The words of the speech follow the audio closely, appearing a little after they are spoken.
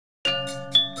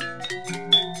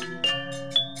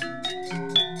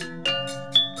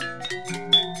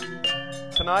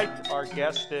tonight our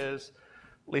guest is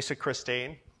Lisa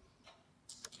Kristine.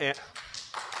 And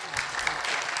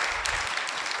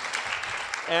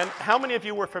how many of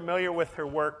you were familiar with her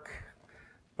work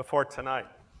before tonight?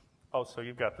 Oh, so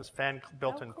you've got this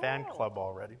built-in fan club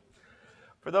already.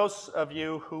 For those of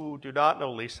you who do not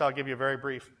know Lisa, I'll give you a very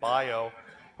brief bio,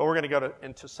 but we're going to go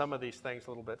into some of these things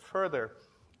a little bit further.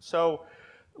 So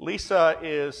Lisa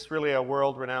is really a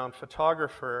world-renowned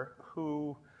photographer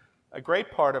who, a great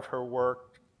part of her work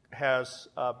has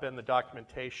been the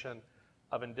documentation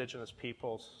of indigenous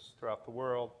peoples throughout the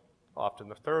world, often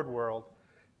the third world.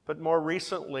 But more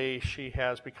recently, she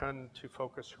has begun to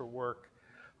focus her work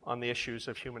on the issues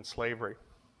of human slavery.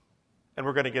 And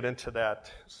we're going to get into that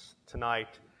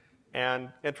tonight.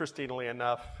 And interestingly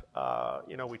enough,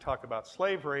 we talk about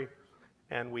slavery,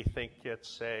 and we think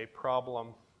it's a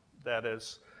problem that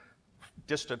is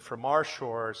distant from our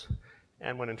shores,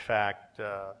 and when in fact,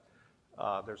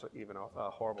 there's even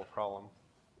a horrible problem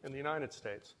in the United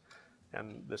States.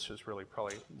 And this is really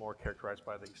probably more characterized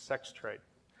by the sex trade.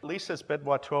 Lisa's been,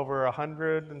 to over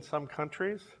 100 in some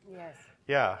countries? Yes.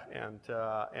 Yeah, and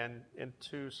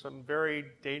into some very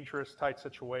dangerous, tight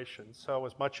situations. So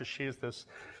as much as she's this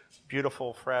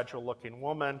beautiful, fragile-looking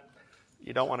woman,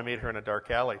 you don't want to meet her in a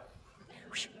dark alley.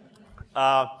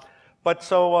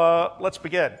 Let's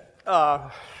begin. I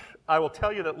will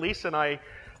tell you that Lisa and I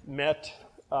met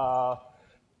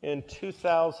in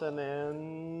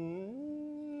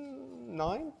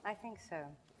 2009? I think so.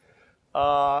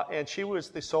 And she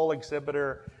was the sole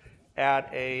exhibitor at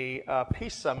a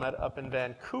peace summit up in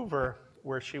Vancouver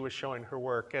where she was showing her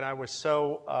work. And I was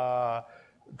so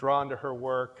drawn to her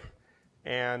work,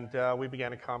 and we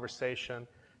began a conversation,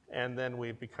 and then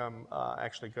we've become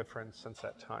actually good friends since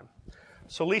that time.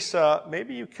 So Lisa,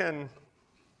 maybe you can,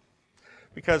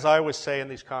 because I always say in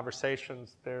these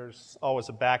conversations there's always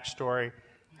a backstory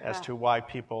as to why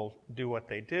people do what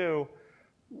they do.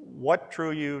 What drew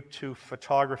you to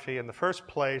photography in the first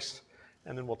place?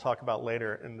 And then we'll talk about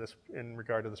later in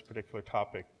regard to this particular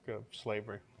topic of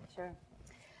slavery. Sure.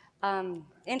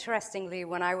 Interestingly,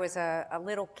 when I was a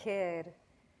little kid,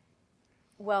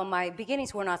 well, my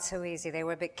beginnings were not so easy. They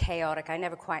were a bit chaotic. I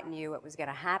never quite knew what was going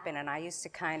to happen, and I used to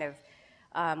kind of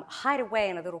hide away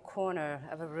in a little corner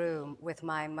of a room with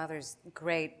my mother's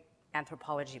great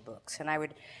anthropology books, and I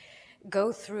would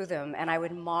go through them, and I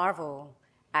would marvel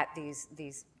at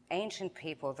these ancient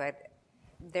people that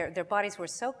their bodies were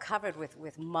so covered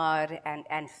with mud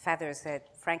and feathers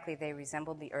that, frankly, they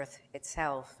resembled the earth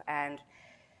itself. And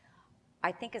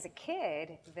I think as a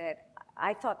kid that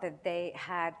I thought that they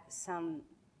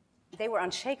were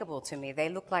unshakable to me. They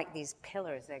looked like these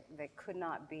pillars that could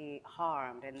not be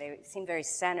harmed, and they seemed very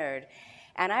centered.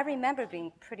 And I remember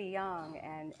being pretty young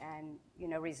and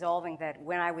resolving that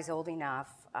when I was old enough,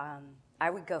 I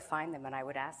would go find them and I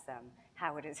would ask them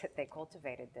how it is that they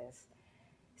cultivated this.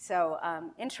 So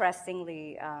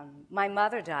interestingly, my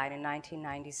mother died in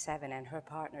 1997, and her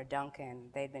partner, Duncan,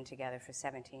 they'd been together for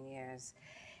 17 years,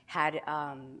 had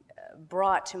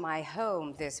brought to my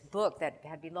home this book that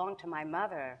had belonged to my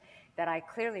mother that I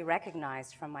clearly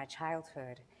recognized from my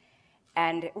childhood.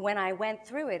 And when I went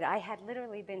through it, I had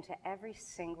literally been to every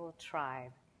single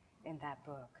tribe in that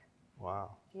book.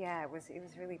 Wow. Yeah, it was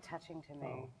really touching to me.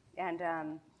 Oh. And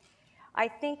I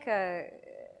think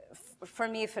for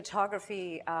me,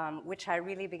 photography, which I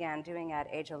really began doing at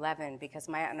age 11 because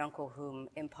my aunt and uncle, whom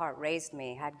in part raised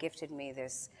me, had gifted me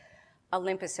this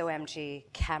Olympus OMG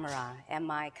camera, and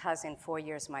my cousin, 4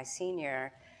 years my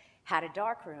senior, had a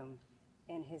darkroom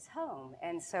in his home.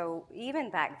 And so even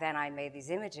back then I made these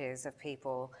images of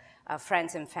people,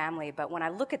 friends and family, but when I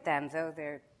look at them, though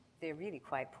they're really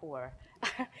quite poor,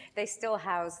 they still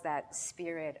house that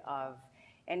spirit of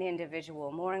an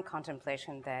individual more in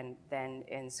contemplation than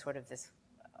in sort of this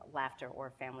laughter or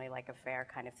family-like affair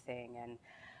kind of thing. And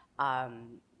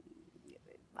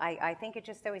I think it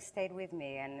just always stayed with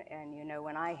me. And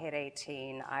when I hit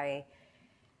 18, I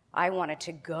wanted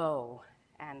to go.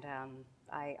 And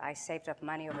I saved up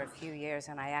money over a few years,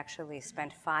 and I actually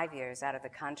spent 5 years out of the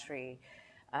country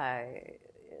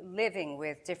living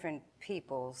with different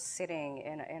people, sitting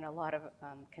in a lot of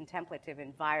contemplative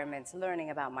environments, learning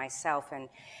about myself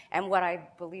and what I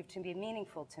believe to be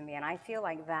meaningful to me. And I feel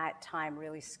like that time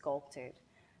really sculpted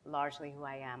largely who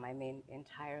I am,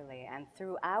 entirely. And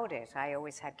throughout it, I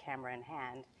always had camera in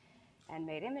hand and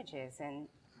made images. And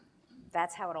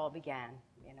that's how it all began,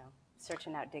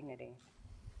 searching out dignity.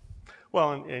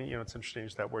 Well, and it's interesting to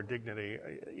use that word dignity.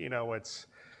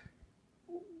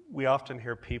 We often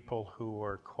hear people who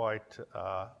are quite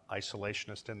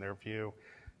isolationist in their view,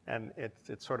 and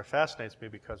it sort of fascinates me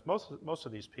because most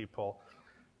of these people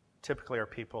typically are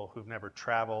people who've never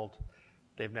traveled,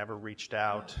 they've never reached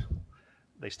out,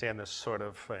 they stay in this sort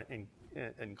of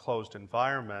enclosed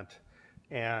environment,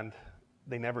 and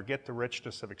they never get the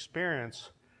richness of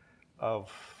experience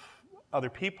of other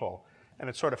people. And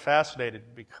it's sort of fascinating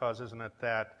because, isn't it,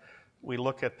 that we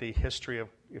look at the history of,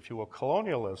 if you will,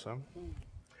 colonialism,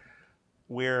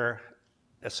 where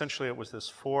essentially it was this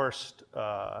forced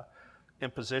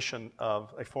imposition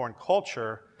of a foreign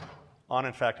culture on,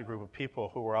 in fact, a group of people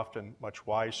who were often much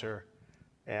wiser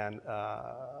and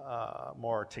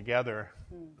more together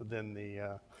than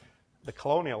the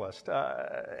colonialist.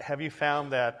 Have you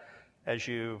found that as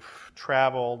you've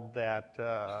traveled that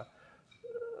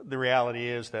the reality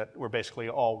is that we're basically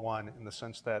all one in the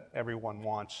sense that everyone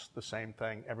wants the same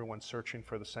thing, everyone's searching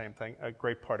for the same thing, a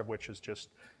great part of which is just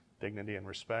dignity and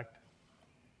respect?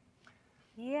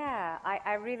 Yeah,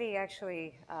 I really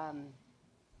actually,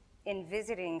 in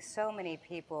visiting so many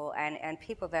people and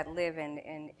people that live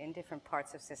in different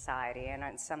parts of society,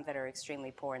 and some that are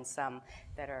extremely poor and some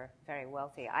that are very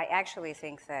wealthy, I actually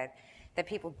think that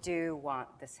people do want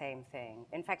the same thing.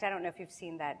 In fact, I don't know if you've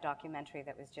seen that documentary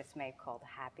that was just made called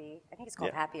Happy. I think it's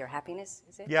called Happy or Happiness,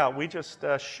 is it? Yeah, we just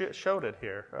showed it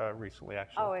here recently,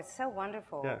 actually. Oh, it's so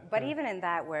wonderful. Yeah, but even in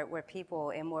that, where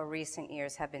people in more recent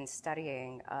years have been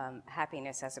studying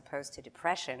happiness as opposed to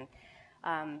depression,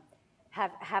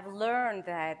 have learned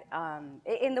that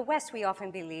in the West we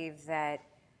often believe that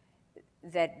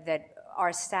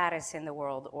our status in the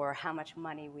world or how much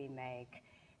money we make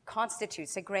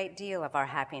constitutes a great deal of our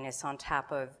happiness on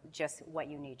top of just what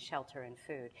you need, shelter and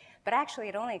food. But actually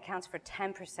it only accounts for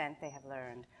 10%, they have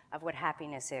learned, of what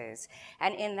happiness is.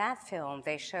 And in that film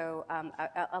they show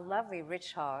a lovely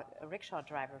rickshaw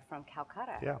driver from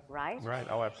Calcutta, right? Right,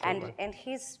 oh absolutely. And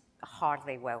he's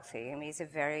hardly wealthy. I mean, he's a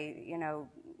very,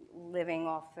 living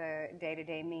off the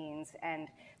day-to-day means and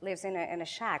lives in a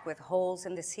shack with holes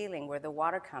in the ceiling where the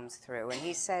water comes through. And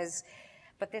he says,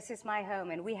 but this is my home,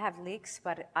 and we have leaks,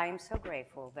 but I am so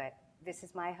grateful that this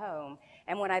is my home.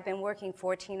 And when I've been working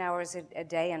 14 hours a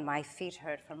day and my feet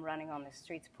hurt from running on the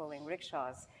streets pulling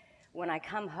rickshaws, when I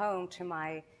come home to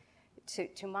my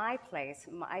place,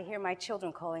 I hear my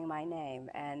children calling my name,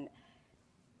 and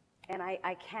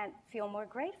I can't feel more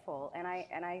grateful. And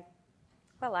I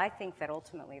think that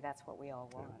ultimately that's what we all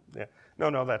want. Yeah.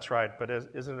 No, that's right. But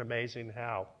isn't it amazing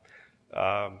how,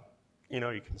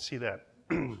 you can see that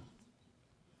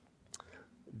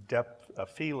depth of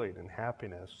feeling and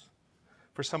happiness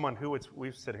for someone who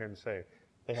we sit here and say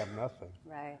they have nothing.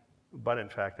 Right. But in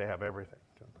fact, they have everything,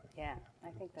 don't they? Yeah,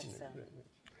 I think that's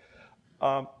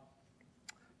so.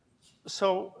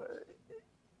 So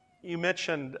you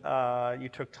mentioned you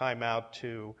took time out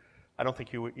to, I don't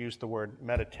think you used the word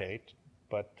meditate,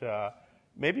 but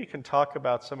maybe you can talk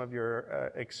about some of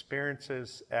your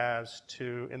experiences as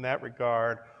to, in that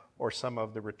regard, or some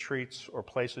of the retreats or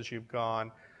places you've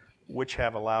gone which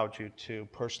have allowed you to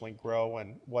personally grow,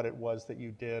 and what it was that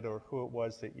you did or who it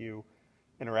was that you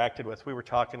interacted with. We were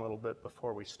talking a little bit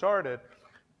before we started,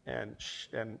 and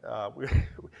in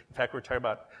fact, we were talking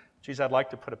about, geez, I'd like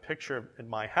to put a picture in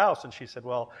my house, and she said,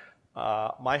 well,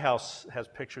 my house has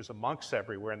pictures of monks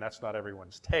everywhere, and that's not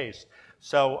everyone's taste.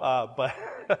 So, but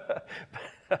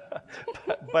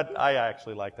I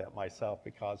actually like that myself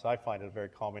because I find it a very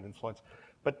calming influence.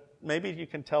 But maybe you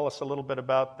can tell us a little bit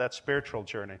about that spiritual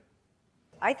journey.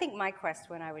 I think my quest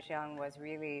when I was young was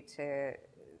really to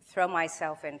throw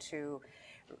myself into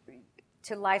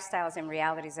lifestyles and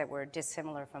realities that were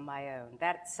dissimilar from my own.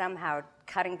 That somehow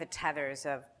cutting the tethers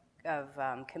of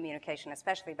communication,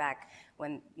 especially back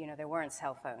when there weren't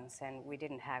cell phones and we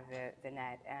didn't have the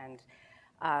net, and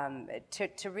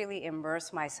to really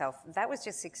immerse myself, that was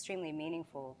just extremely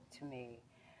meaningful to me.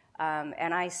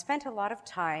 And I spent a lot of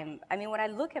time, when I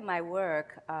look at my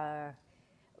work,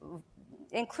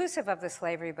 inclusive of the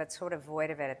slavery but sort of void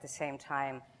of it at the same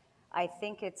time, I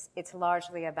think it's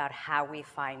largely about how we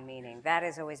find meaning. That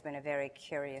has always been a very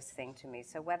curious thing to me.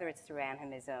 So whether it's through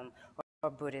animism or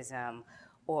Buddhism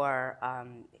or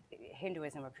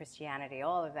Hinduism or Christianity,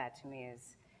 all of that to me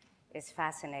is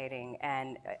fascinating.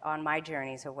 And on my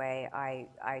journeys away,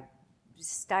 I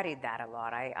studied that a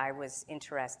lot. I was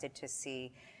interested to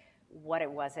see what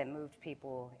it was that moved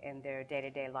people in their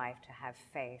day-to-day life to have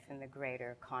faith in the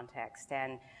greater context.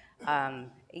 And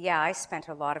I spent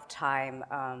a lot of time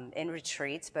in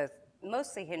retreats, both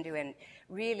mostly Hindu and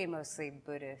really mostly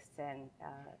Buddhist, and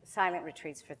silent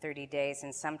retreats for 30 days,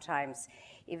 and sometimes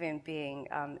even being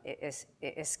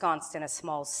ensconced in a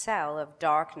small cell of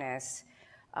darkness,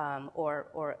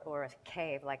 or a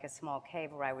cave, like a small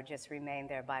cave where I would just remain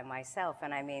there by myself.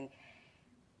 And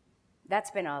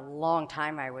That's been a long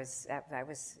time. I was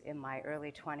in my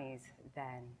early 20s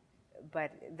then.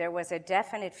 But there was a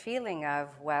definite feeling of,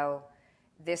 well,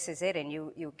 this is it, and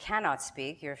you cannot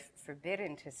speak. You're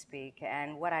forbidden to speak.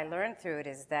 And what I learned through it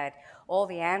is that all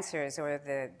the answers or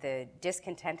the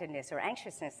discontentedness or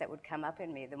anxiousness that would come up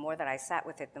in me, the more that I sat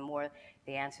with it, the more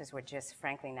the answers would just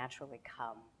frankly naturally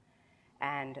come.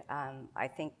 And I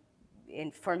think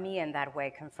for me in that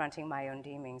way, confronting my own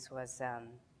demons was,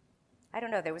 I don't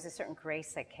know, there was a certain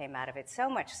grace that came out of it, so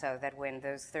much so that when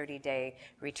those 30-day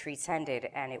retreats ended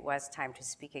and it was time to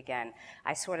speak again,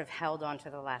 I sort of held on to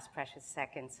the last precious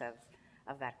seconds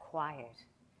of that quiet,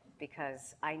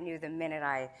 because I knew the minute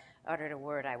I uttered a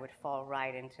word, I would fall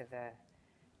right into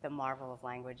the marvel of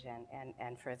language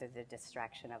and further the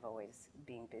distraction of always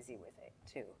being busy with it,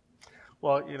 too.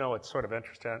 Well, you know, it's sort of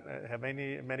interesting. Have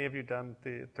many of you done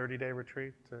the 30-day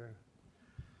retreat?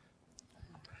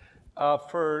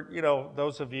 For, you know,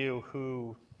 those of you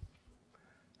who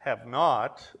have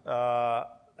not,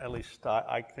 at least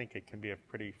I think it can be a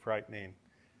pretty frightening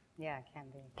it can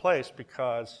be. Place,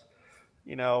 because,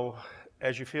 you know,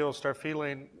 as you start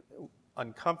feeling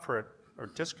uncomfort or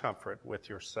discomfort with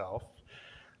yourself,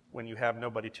 when you have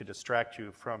nobody to distract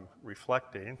you from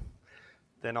reflecting,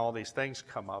 then all these things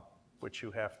come up which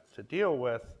you have to deal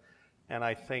with. And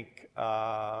I think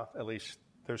at least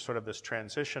there's sort of this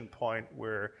transition point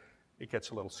where it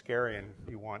gets a little scary and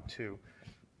you want to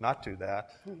not do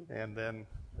that, and then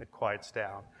it quiets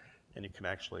down and you can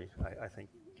actually, I think,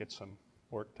 get some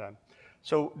work done.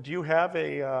 So do you have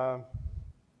a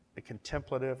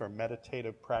contemplative or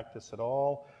meditative practice at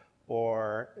all?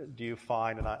 Or do you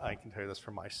find, and I can tell you this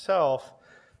for myself,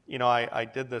 you know, I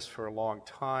did this for a long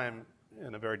time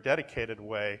in a very dedicated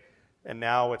way, and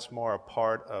now it's more a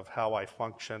part of how I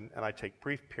function, and I take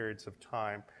brief periods of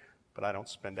time, but I don't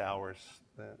spend hours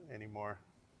anymore.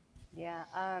 Yeah,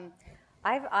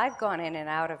 I've gone in and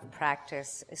out of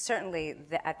practice. Certainly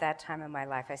at that time in my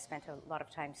life, I spent a lot of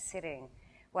time sitting.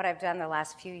 What I've done the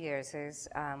last few years is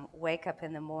wake up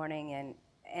in the morning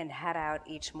and head out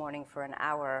each morning for an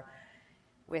hour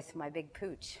with my big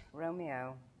pooch,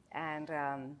 Romeo, and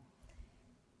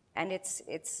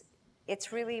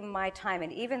it's really my time.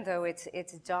 And even though it's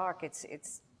dark,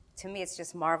 it's to me it's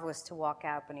just marvelous to walk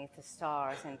out beneath the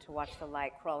stars and to watch the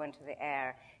light crawl into the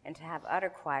air and to have utter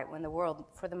quiet when the world,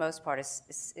 for the most part, is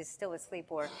still asleep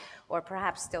or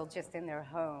perhaps still just in their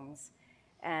homes.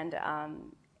 And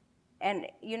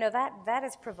you know, that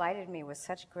has provided me with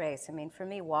such grace. I mean, for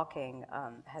me, walking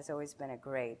has always been a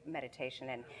great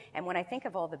meditation. And when I think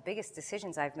of all the biggest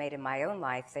decisions I've made in my own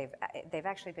life, they've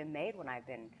actually been made when I've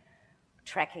been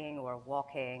trekking or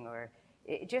walking or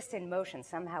just in motion.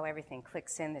 Somehow everything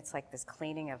clicks in. It's like this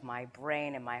cleaning of my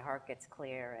brain and my heart gets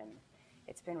clear, and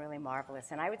it's been really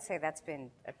marvelous. And I would say that's been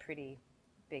a pretty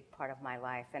big part of my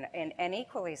life. And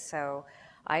equally so,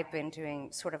 I've been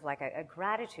doing sort of like a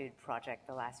gratitude project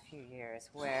the last few years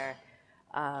where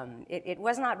it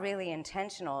was not really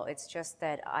intentional. It's just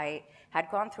that I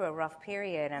had gone through a rough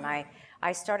period, and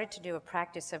I started to do a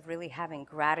practice of really having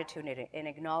gratitude and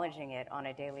acknowledging it on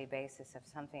a daily basis of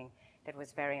something that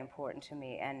was very important to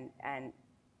me. And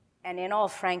in all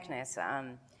frankness,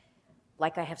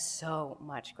 like I have so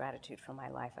much gratitude for my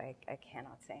life, I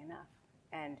cannot say enough.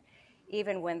 And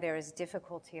even when there is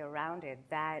difficulty around it,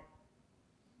 that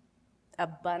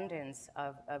abundance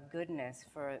of goodness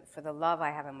for the love I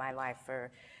have in my life,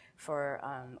 for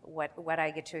what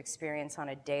I get to experience on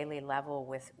a daily level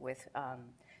with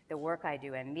the work I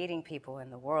do and meeting people in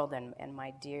the world and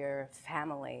my dear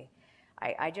family,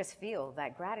 I just feel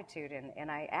that gratitude, and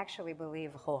I actually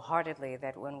believe wholeheartedly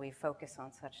that when we focus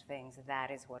on such things, that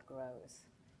is what grows.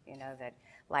 You know, that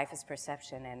life is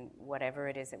perception, and whatever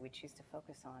it is that we choose to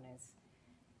focus on is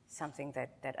something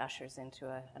that ushers into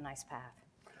a nice path.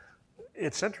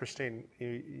 It's interesting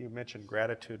you mentioned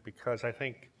gratitude, because I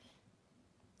think,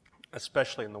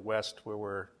 especially in the West where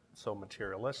we're so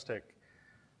materialistic,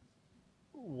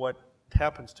 what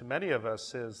happens to many of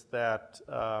us is that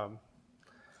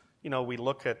you know, we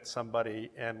look at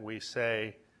somebody and we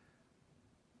say,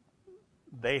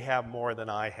 they have more than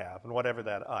I have, and whatever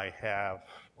that I have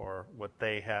or what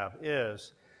they have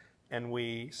is, and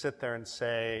we sit there and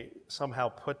say, somehow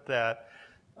put that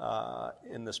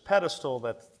in this pedestal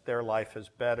that their life is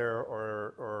better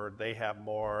or they have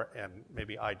more and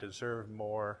maybe I deserve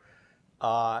more.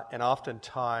 And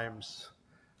oftentimes,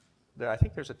 I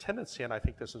think there's a tendency, and I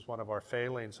think this is one of our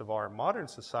failings of our modern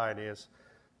society, is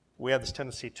we have this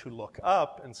tendency to look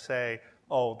up and say,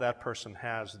 oh, that person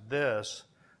has this,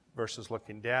 versus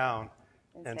looking down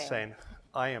and saying,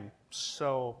 I am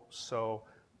so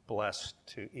blessed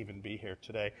to even be here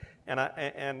today.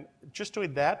 And just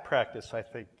doing that practice, I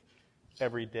think,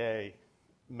 every day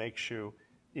makes you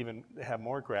even have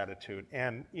more gratitude.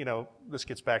 And, you know, this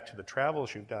gets back to the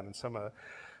travels you've done in some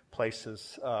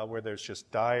places where there's just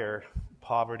dire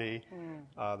poverty,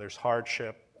 there's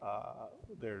hardship,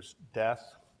 there's death.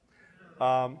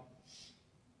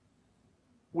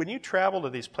 When you travel to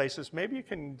these places, maybe you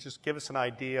can just give us an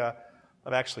idea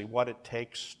of actually what it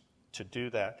takes to do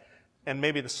that. And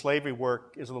maybe the slavery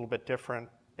work is a little bit different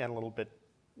and a little bit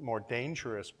more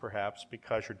dangerous, perhaps,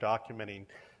 because you're documenting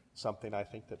something I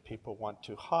think that people want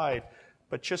to hide.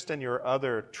 But just in your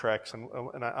other treks, and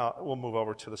we'll move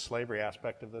over to the slavery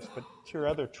aspect of this, but to your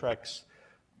other treks,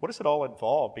 what does it all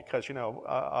involve? Because, you know,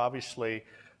 obviously,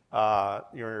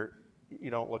 you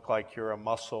don't look like you're a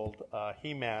muscled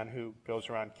he-man who goes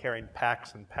around carrying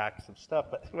packs and packs of stuff,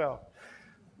 but, well,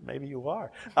 maybe you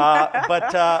are.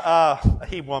 But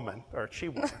he-woman, or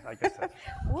she-woman, I guess that's.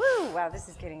 Woo, wow, this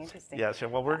is getting interesting. Yes,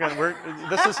 well,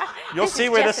 you'll see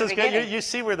where this is going. You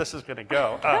see where this is going to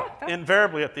go.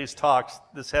 Invariably at these talks,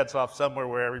 this heads off somewhere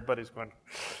where everybody's going,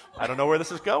 I don't know where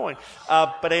this is going.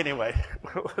 But anyway,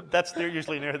 they're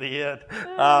usually near the end.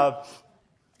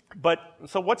 But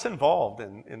so what's involved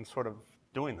in sort of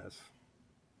doing this?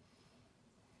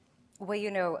 Well,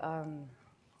 you know,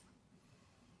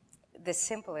 the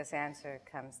simplest answer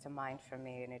comes to mind for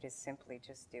me, and it is simply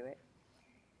just do it.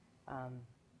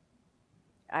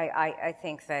 I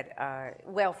think that,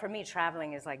 well, for me,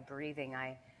 traveling is like breathing.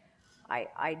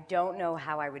 I don't know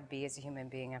how I would be as a human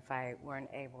being if I weren't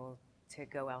able to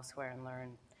go elsewhere and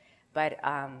learn. But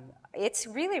it's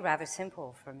really rather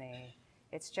simple for me.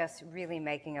 It's just really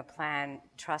making a plan,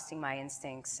 trusting my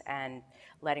instincts, and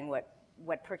letting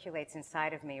what percolates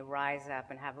inside of me rise up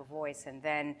and have a voice. And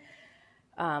then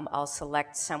I'll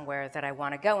select somewhere that I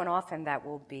want to go, and often that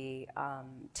will be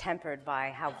tempered by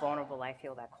how vulnerable I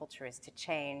feel that culture is to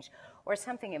change, or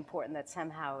something important that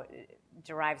somehow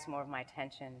derives more of my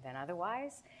attention than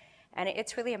otherwise. And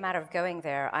it's really a matter of going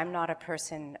there. I'm not a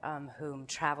person who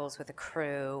travels with a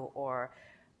crew or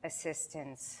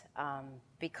assistance,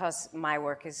 because my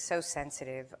work is so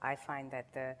sensitive. I find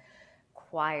that the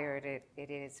quieter it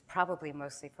is, probably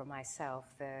mostly for myself,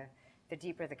 the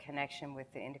deeper the connection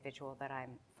with the individual that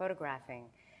I'm photographing.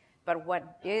 But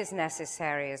what is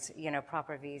necessary is, you know,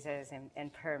 proper visas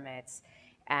and permits,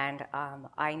 and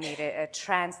I need a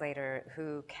translator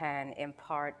who can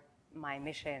impart my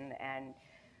mission and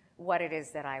what it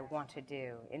is that I want to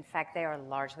do. In fact, they are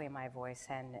largely my voice,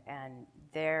 and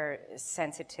their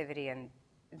sensitivity and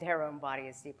their own body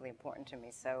is deeply important to me.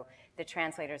 So the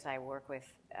translators I work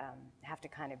with have to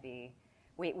kind of be,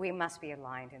 we must be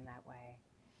aligned in that way.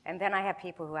 And then I have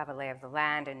people who have a lay of the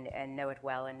land and know it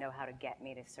well and know how to get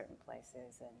me to certain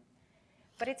places.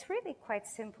 But it's really quite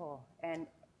simple, and,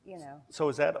 you know. So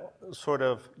is that sort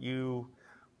of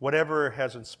whatever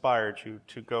has inspired you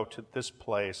to go to this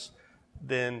place,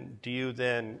 then do you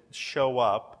then show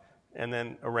up and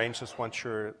then arrange this once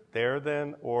you're there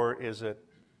then, or is it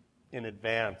in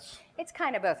advance? It's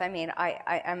kind of both. I mean,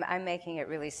 I'm making it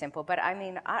really simple, but I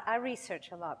mean, I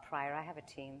research a lot prior. I have a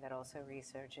team that also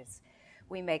researches.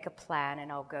 We make a plan, and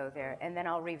I'll go there, and then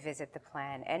I'll revisit the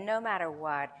plan. And no matter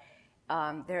what,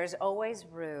 there's always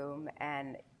room,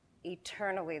 and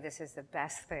eternally this is the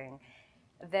best thing,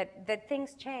 that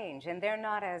things change, and they're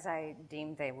not as I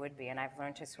deemed they would be, and I've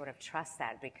learned to sort of trust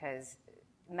that, because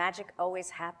magic always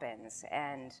happens.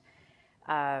 And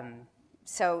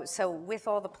so with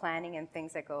all the planning and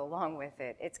things that go along with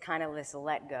it, it's kind of this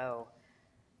let go,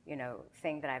 you know,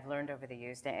 thing that I've learned over the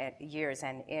years,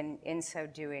 and in so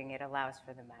doing, it allows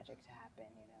for the magic to happen,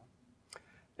 you know.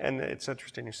 And it's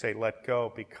interesting you say let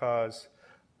go, because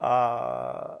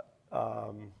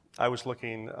I was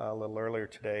looking a little earlier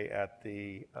today at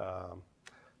the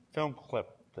film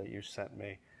clip that you sent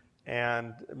me,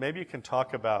 and maybe you can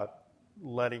talk about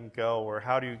letting go, or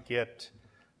how do you get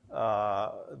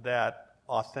that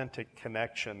authentic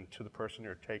connection to the person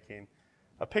you're taking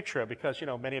a picture of, because, you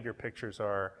know, many of your pictures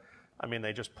are, I mean,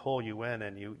 they just pull you in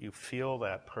and you feel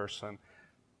that person.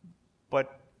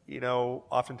 But, you know,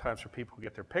 oftentimes for people who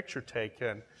get their picture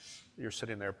taken, you're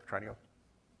sitting there trying to go,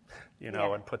 you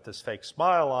know, and put this fake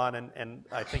smile on. And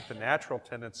I think the natural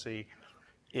tendency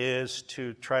is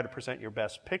to try to present your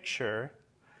best picture.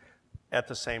 At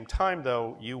the same time,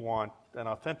 though, you want an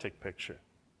authentic picture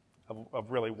of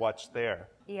really what's there.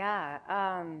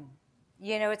 Yeah.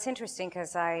 You know, it's interesting,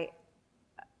 because I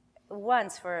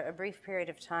once, for a brief period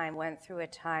of time, went through a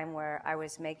time where I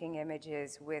was making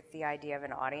images with the idea of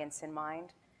an audience in mind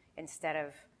instead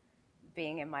of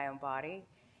being in my own body.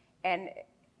 And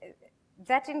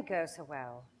that didn't go so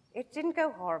well. It didn't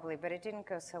go horribly, but it didn't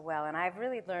go so well. And I've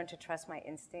really learned to trust my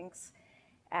instincts.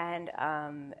 And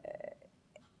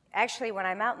actually, when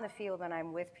I'm out in the field and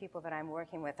I'm with people that I'm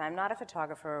working with, I'm not a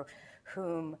photographer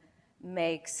whom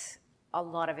makes a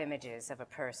lot of images of a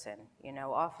person. You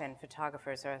know, often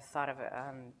photographers are thought of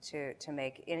to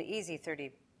make easy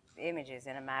 30 images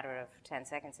in a matter of 10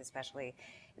 seconds, especially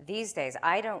these days.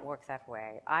 I don't work that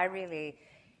way. I really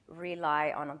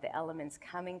rely on the elements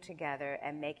coming together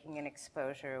and making an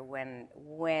exposure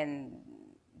when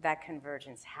that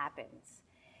convergence happens.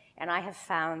 And I have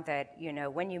found that, you know,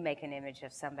 when you make an image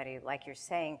of somebody, like you're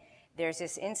saying, there's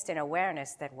this instant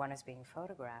awareness that one is being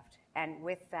photographed. And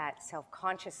with that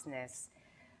self-consciousness,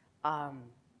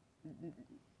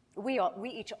 we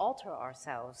each alter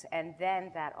ourselves, and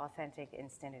then that authentic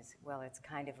instant is, well, it's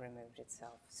kind of removed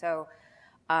itself. So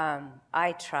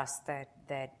I trust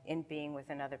that in being with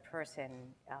another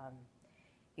person,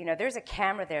 you know, there's a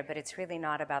camera there, but it's really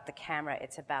not about the camera,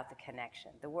 it's about the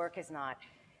connection. The work is not,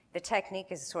 the technique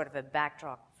is sort of a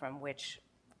backdrop from which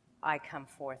I come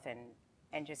forth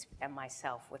and just am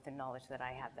myself with the knowledge that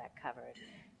I have that covered.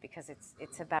 Because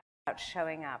it's about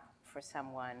showing up for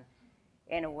someone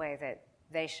in a way that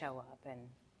they show up. And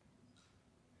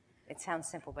it sounds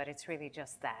simple, but it's really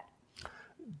just that.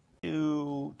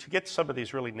 To get some of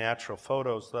these really natural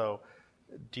photos, though,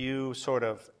 do you sort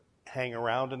of hang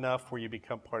around enough where you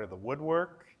become part of the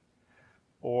woodwork?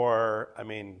 Or, I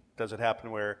mean, does it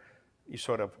happen where you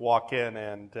sort of walk in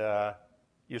and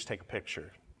you just take a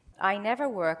picture? I never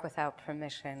work without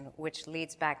permission, which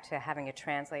leads back to having a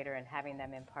translator and having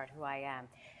them impart who I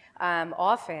am.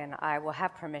 Often I will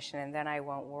have permission and then I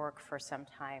won't work for some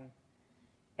time,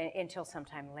 until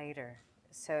sometime later,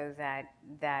 so that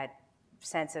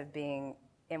sense of being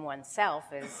in oneself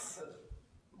is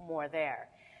more there.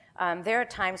 There are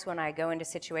times when I go into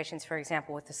situations, for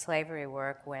example, with the slavery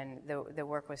work, when the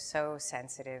work was so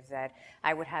sensitive that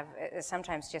I would have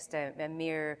sometimes just a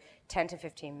mere 10 to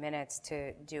 15 minutes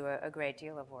to do a great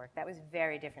deal of work. That was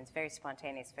very different, very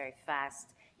spontaneous, very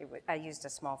fast. I used a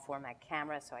small format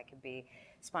camera so I could be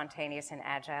spontaneous and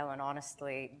agile and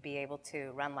honestly be able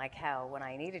to run like hell when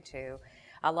I needed to.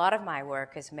 A lot of my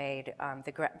work is made,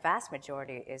 the vast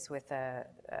majority is with a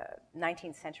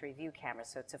 19th century view camera,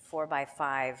 so it's a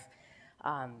 4x5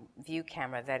 view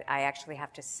camera that I actually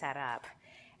have to set up.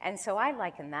 And so I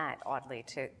liken that, oddly,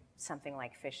 to something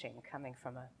like fishing, coming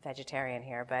from a vegetarian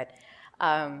here, but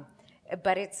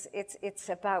it's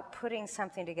about putting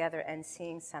something together and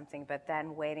seeing something, but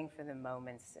then waiting for the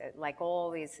moments, like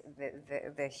all these,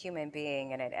 the human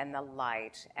being in it and the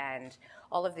light and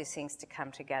all of these things to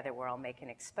come together where I'll make an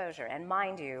exposure. And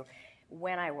mind you,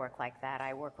 when I work like that,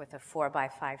 I work with a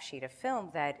 4x5 sheet of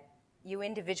film that you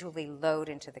individually load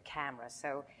into the camera.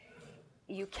 So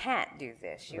you can't do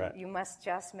this. You must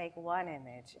just make one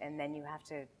image, and then you have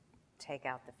to take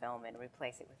out the film and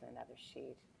replace it with another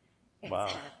sheet. It's Wow.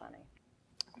 kind of funny.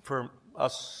 For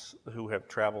us who have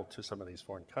traveled to some of these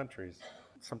foreign countries,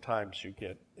 sometimes you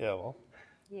get ill.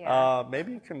 Yeah.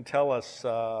 Maybe you can tell us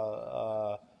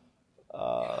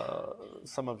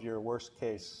some of your worst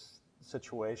case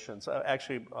situations.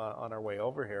 Actually, on our way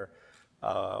over here,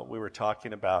 we were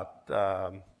talking about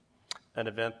an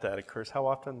event that occurs. How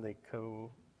often? The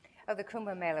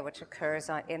Kumbh Mela, which occurs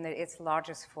in its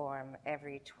largest form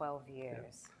every 12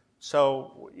 years. Yeah.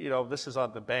 So, you know, this is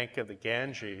on the bank of the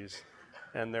Ganges,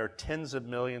 and there are tens of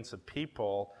millions of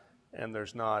people, and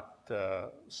there's not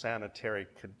sanitary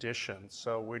conditions.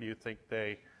 So where do you think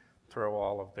they throw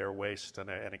all of their waste and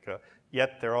it go?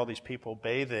 Yet there are all these people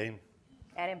bathing.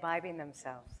 And imbibing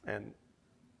themselves. And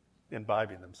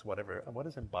imbibing them, so whatever. What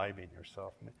is imbibing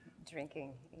yourself?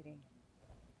 Drinking, eating.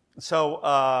 So,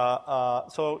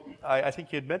 so I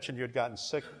think you had mentioned you had gotten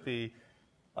sick the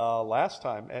last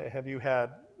time. Have you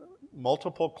had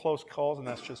multiple close calls, and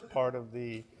that's just part of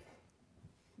the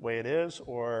way it is,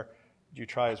 or do you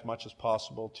try as much as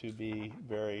possible to be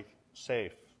very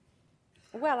safe?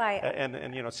 Well,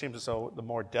 and you know, it seems as though the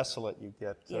more desolate you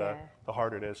get, the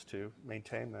harder it is to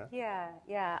maintain that.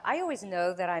 Yeah. I always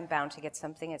know that I'm bound to get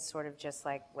something. It's sort of just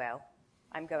like, well,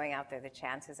 I'm going out there. The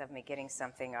chances of me getting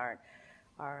something are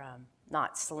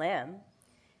not slim.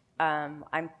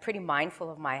 I'm pretty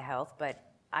mindful of my health, but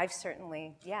I've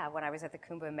certainly, when I was at the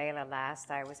Kumbh Mela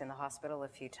last, I was in the hospital a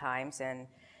few times and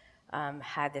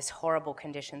had this horrible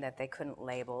condition that they couldn't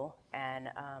label, and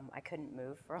I couldn't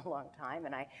move for a long time,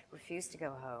 and I refused to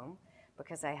go home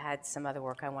because I had some other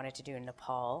work I wanted to do in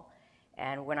Nepal.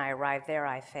 And when I arrived there,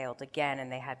 I failed again, and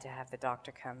they had to have the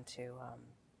doctor come to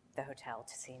the hotel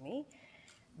to see me.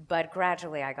 But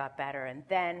gradually I got better, and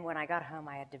then when I got home,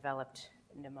 I had developed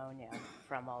pneumonia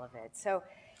from all of it. So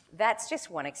that's just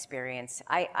one experience.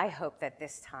 I hope that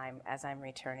this time, as I'm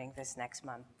returning this next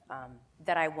month,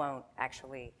 that I won't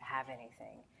actually have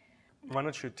anything. Why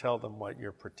don't you tell them what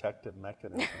your protective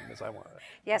mechanism is? I want to.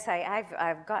 Yes,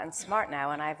 I've gotten smart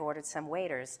now, and I've ordered some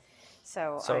waiters.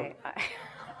 So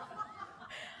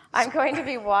I'm going to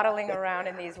be waddling around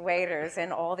in these waders,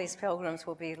 and all these pilgrims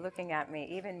will be looking at me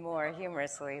even more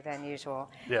humorously than usual.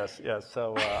 Yes, yes.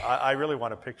 So I really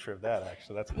want a picture of that,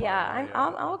 actually. That's yeah,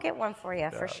 I'll get one for you,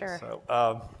 for sure. So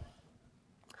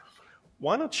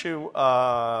why don't you,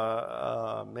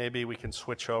 maybe we can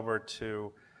switch over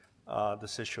to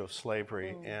this issue of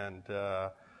slavery. And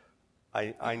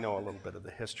I know a little bit of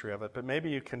the history of it, but maybe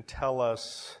you can tell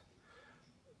us,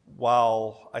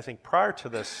 while I think prior to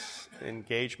this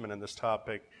engagement in this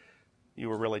topic, you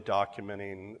were really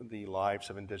documenting the lives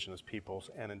of indigenous peoples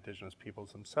and indigenous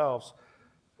peoples themselves.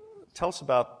 Tell us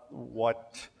about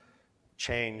what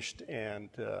changed and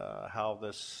how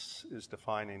this is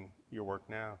defining your work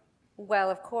now. Well,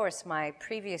 of course, my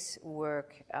previous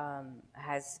work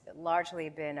has largely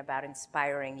been about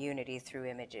inspiring unity through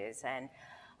images, and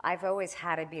I've always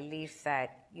had a belief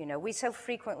that, you know, we so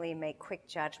frequently make quick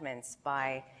judgments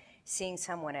by seeing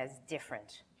someone as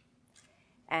different.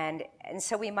 And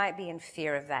so we might be in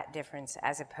fear of that difference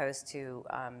as opposed to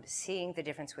seeing the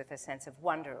difference with a sense of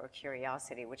wonder or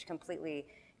curiosity, which completely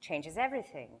changes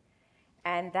everything.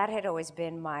 And that had always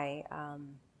been my,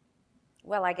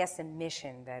 well, I guess the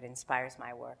mission that inspires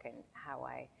my work and how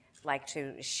I like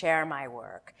to share my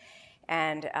work.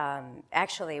 And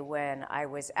actually, when I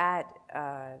was at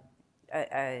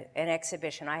an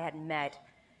exhibition, I had met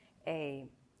a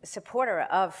supporter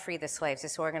of Free the Slaves,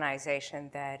 this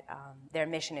organization that their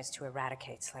mission is to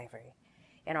eradicate slavery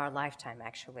in our lifetime,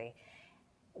 actually.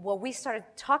 Well, we started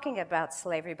talking about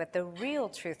slavery, but the real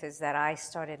truth is that I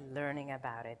started learning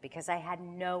about it because I had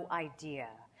no idea.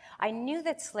 I knew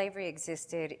that slavery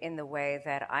existed in the way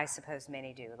that I suppose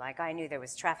many do. Like, I knew there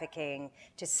was trafficking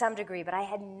to some degree, but I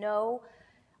had no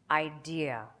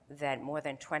idea that more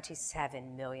than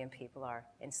 27 million people are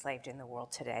enslaved in the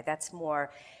world today. That's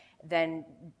more than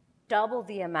double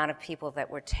the amount of people that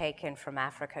were taken from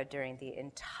Africa during the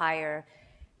entire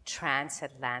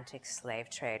transatlantic slave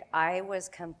trade. I was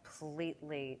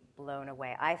completely blown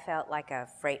away. I felt like a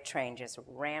freight train just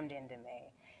rammed into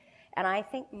me. And I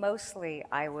think mostly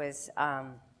I was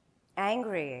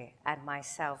angry at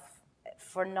myself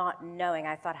for not knowing.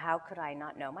 I thought, how could I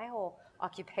not know? My whole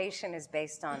occupation is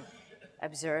based on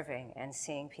observing and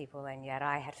seeing people, and yet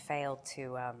I had failed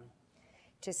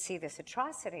to see this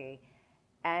atrocity.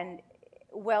 And,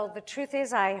 well, the truth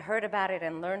is I heard about it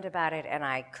and learned about it, and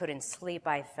I couldn't sleep.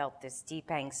 I felt this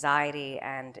deep anxiety,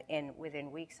 and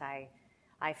within weeks I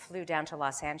flew down to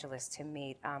Los Angeles to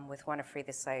meet with one of Free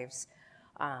the Slaves'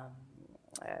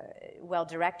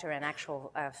 director and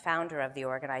actual founder of the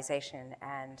organization,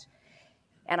 and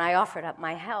I offered up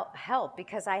my help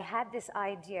because I had this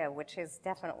idea, which is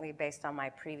definitely based on my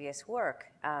previous work.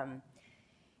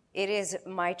 It is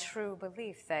my true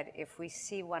belief that if we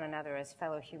see one another as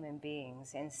fellow human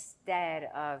beings instead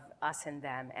of us and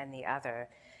them and the other,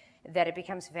 that it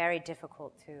becomes very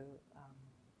difficult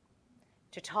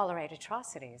to tolerate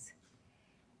atrocities.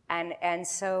 And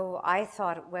so I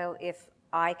thought, well, if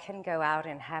I can go out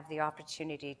and have the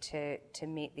opportunity to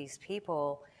meet these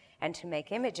people and to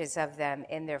make images of them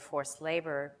in their forced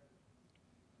labor,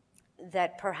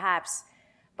 that perhaps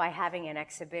by having an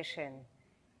exhibition,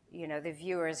 you know, the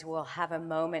viewers will have a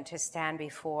moment to stand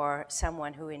before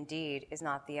someone who indeed is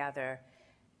not the other,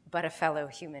 but a fellow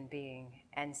human being,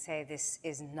 and say, this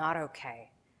is not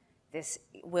okay. This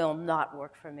will not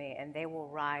work for me, and they will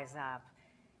rise up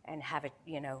and have it,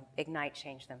 you know, ignite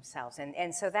change themselves.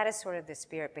 And so that is sort of the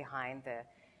spirit behind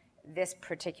this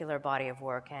particular body of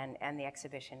work and the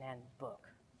exhibition and book.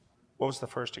 What was the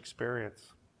first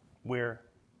experience? Where?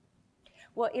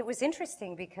 Well, it was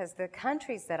interesting because the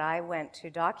countries that I went to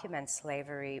document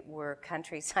slavery were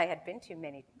countries I had been to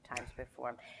many times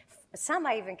before. Some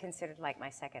I even considered like my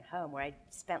second home, where I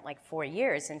spent like 4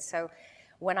 years. And so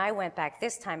when I went back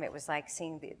this time, it was like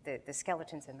seeing the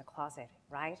skeletons in the closet,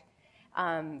 right?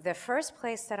 The first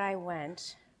place that I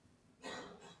went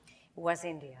was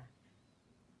India.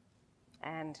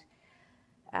 And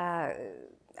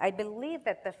I believe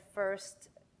that the first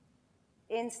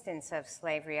instance of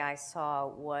slavery I saw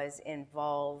was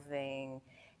involving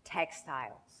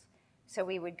textiles. So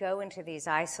we would go into these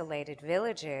isolated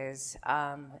villages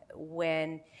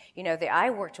when, you know, I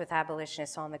worked with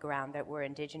abolitionists on the ground that were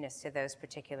indigenous to those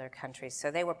particular countries.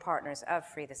 So they were partners of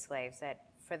Free the Slaves that,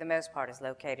 for the most part, is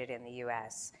located in the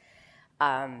U.S.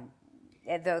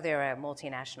 though they're a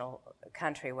multinational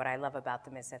country, what I love about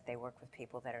them is that they work with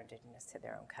people that are indigenous to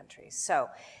their own countries. So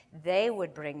they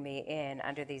would bring me in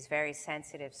under these very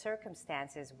sensitive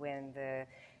circumstances when the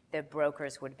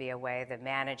brokers would be away, the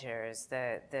managers,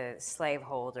 the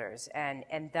slaveholders, and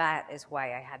that is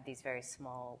why I had these very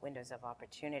small windows of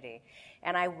opportunity.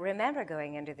 And I remember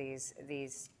going into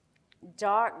these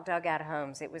dark dugout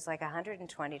homes. It was like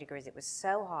 120 degrees. It was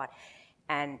so hot.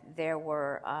 And there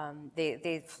were,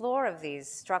 the floor of these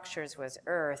structures was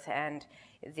earth, and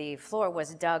the floor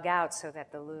was dug out so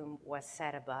that the loom was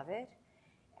set above it.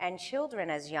 And children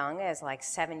as young as like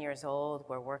 7 years old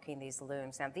were working these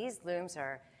looms. Now these looms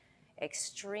are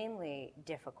extremely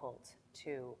difficult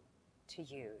to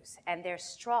use. And they're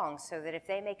strong so that if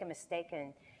they make a mistake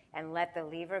and let the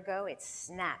lever go, it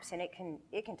snaps and it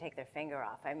can take their finger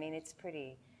off. I mean, it's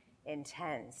pretty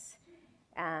intense.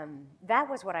 That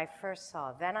was what I first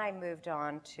saw. Then I moved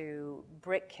on to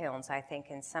brick kilns, I think,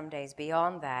 and some days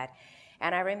beyond that.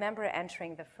 And I remember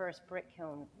entering the first brick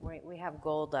kiln. We have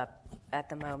gold up at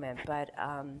the moment, but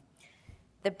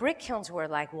the brick kilns were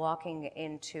like walking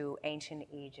into ancient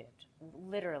Egypt,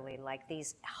 literally, like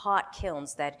these hot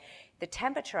kilns that the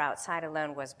temperature outside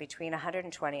alone was between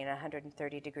 120 and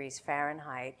 130 degrees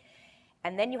Fahrenheit.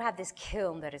 And then you have this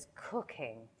kiln that is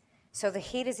cooking. So the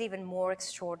heat is even more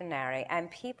extraordinary, and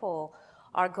people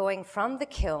are going from the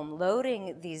kiln,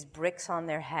 loading these bricks on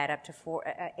their head, up to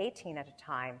 18 at a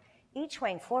time, each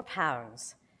weighing 4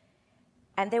 pounds.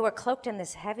 And they were cloaked in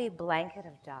this heavy blanket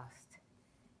of dust.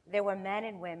 There were men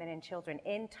and women and children,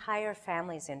 entire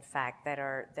families, in fact, that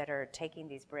are taking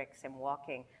these bricks and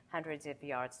walking hundreds of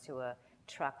yards to a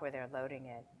truck where they're loading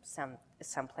it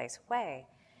someplace away.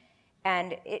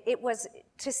 And it was,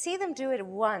 to see them do it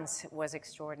once was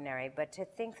extraordinary, but to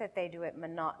think that they do it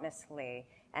monotonously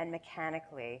and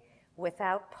mechanically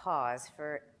without pause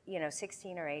for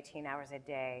 16 or 18 hours a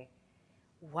day,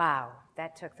 wow,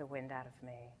 that took the wind out of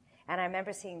me. And I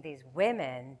remember seeing these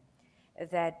women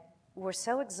that were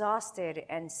so exhausted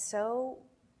and so,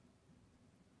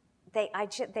 they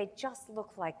just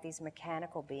looked like these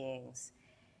mechanical beings.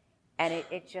 And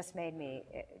it just made me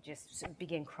just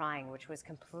begin crying, which was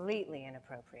completely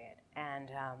inappropriate. And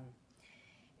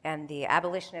the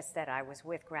abolitionists that I was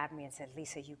with grabbed me and said,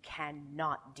 "Lisa, you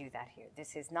cannot do that here.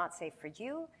 This is not safe for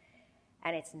you,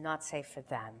 and it's not safe for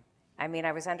them." I mean,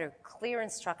 I was under clear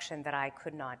instruction that I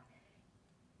could not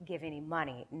give any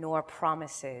money, nor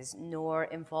promises, nor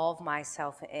involve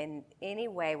myself in any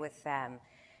way with them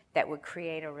that would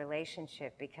create a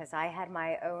relationship, because I had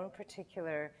my own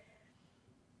particular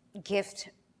gift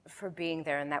for being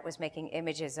there, and that was making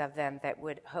images of them that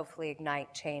would hopefully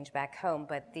ignite change back home.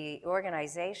 But the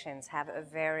organizations have a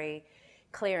very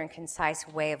clear and concise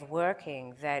way of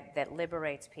working that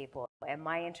liberates people, and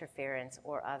my interference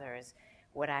or others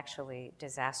would actually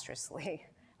disastrously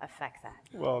affect that.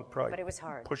 Well, probably, but it was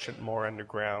hard. Push it more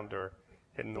underground or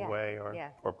hidden away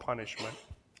or punishment.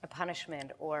 A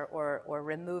punishment or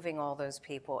removing all those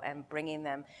people and bringing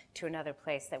them to another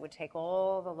place that would take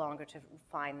all the longer to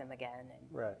find them again.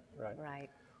 Right.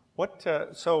 What?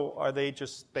 So are they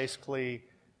just basically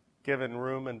given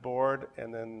room and board,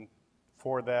 and then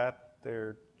for that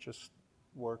they're just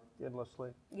work endlessly?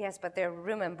 Yes, but their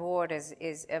room and board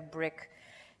is a brick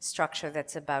structure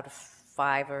that's about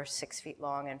 5 or 6 feet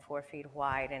long and 4 feet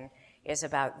wide, and is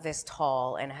about this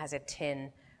tall and has a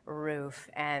tin roof,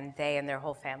 and they and their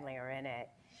whole family are in it.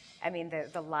 I mean,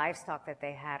 the livestock that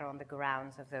they had on the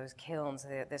grounds of those kilns,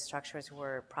 the structures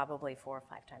were probably 4 or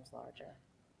 5 times larger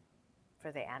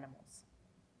for the animals.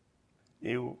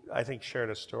 You, I think, shared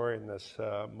a story in this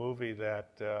movie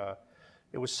that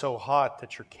it was so hot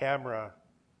that your camera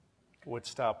would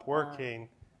stop working,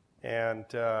 and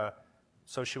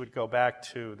so she would go back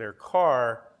to their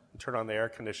car and turn on the air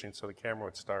conditioning so the camera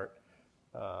would start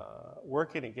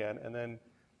working again, and then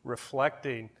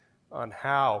reflecting on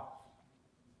how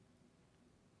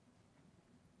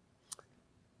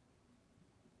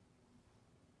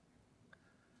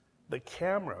the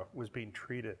camera was being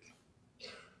treated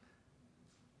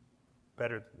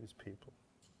better than these people.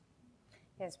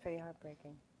 Yeah, it's pretty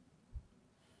heartbreaking.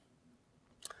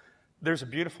 There's a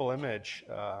beautiful image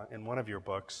in one of your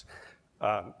books,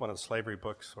 one of the slavery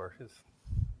books, or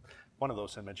one of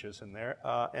those images in there,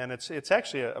 and it's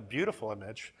actually a beautiful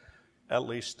image, at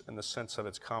least in the sense of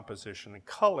its composition and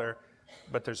color,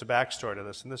 but there's a backstory to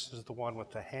this, and this is the one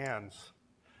with the hands.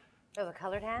 Oh, the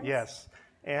colored hands? Yes,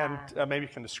 and maybe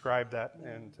you can describe that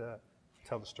and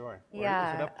tell the story.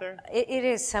 Yeah. Is it up there? It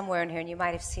is somewhere in here, and you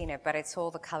might have seen it, but it's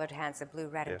all the colored hands, the blue,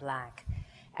 red, and black.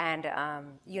 And,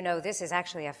 this is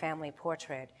actually a family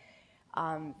portrait.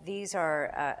 These are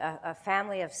a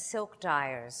family of silk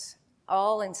dyers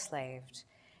all enslaved.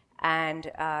 And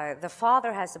the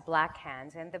father has the black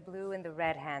hands, and the blue and the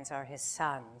red hands are his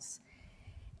sons.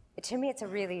 To me, it's a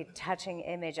really touching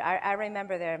image. I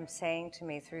remember them saying to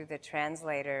me through the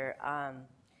translator,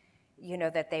 you know,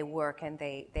 that they work and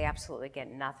they absolutely get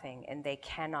nothing, and they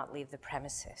cannot leave the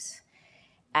premises.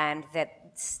 And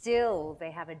that still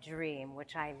they have a dream,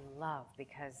 which I love,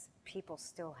 because people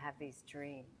still have these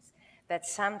dreams, that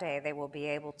someday they will be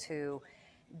able to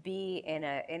be in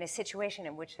a situation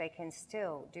in which they can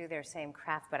still do their same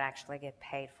craft but actually get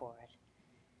paid for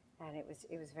it. And it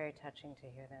was very touching to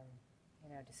hear them, you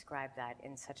know, describe that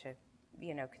in such a,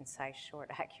 you know, concise, short,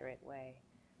 accurate way.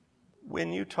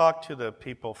 When you talk to the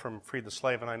people from Free the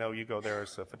Slave, and I know you go there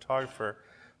as a photographer,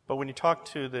 but when you talk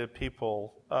to the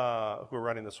people who are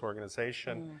running this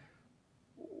organization,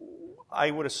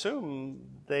 I would assume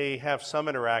they have some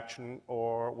interaction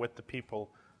or with the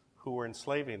people who were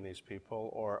enslaving these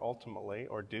people, or ultimately,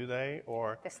 or do they,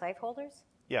 or? The slaveholders?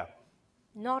 Yeah.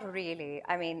 Not really.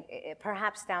 I mean,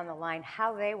 perhaps down the line,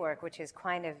 how they work, which is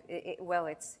kind of, well,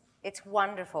 it's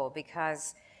wonderful,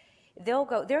 because they'll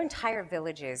go, there are entire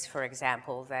villages, for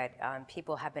example, that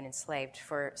people have been enslaved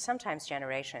for sometimes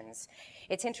generations.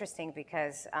 It's interesting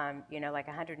because, you know, like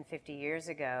 150 years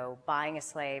ago, buying a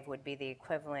slave would be the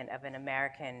equivalent of an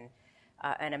American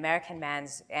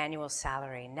man's annual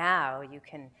salary. Now you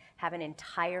can have an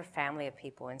entire family of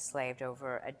people enslaved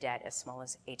over a debt as small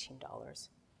as $18.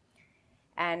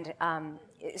 And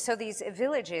so these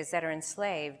villages that are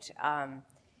enslaved,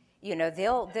 you know,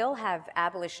 they'll have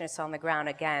abolitionists on the ground,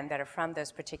 again, that are from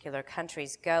those particular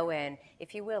countries, go in,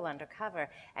 if you will, undercover,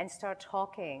 and start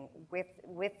talking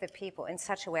with the people in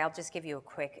such a way. I'll just give you a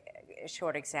quick,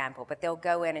 short example, but they'll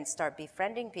go in and start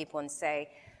befriending people and say,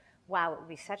 wow, it would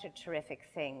be such a terrific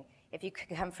thing if you could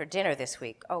come for dinner this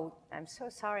week. Oh, I'm so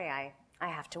sorry, I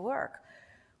have to work.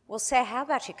 We'll say, how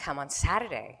about you come on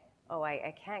Saturday? Oh,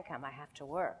 I can't come, I have to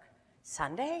work.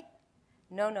 Sunday?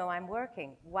 No, I'm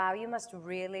working. Wow, you must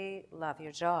really love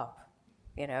your job,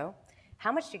 you know?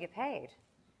 How much do you get paid?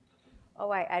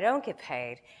 Oh, I don't get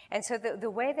paid. And so the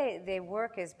way they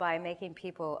work is by making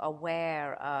people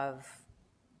aware of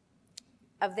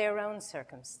their own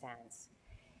circumstance.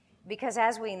 Because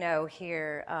as we know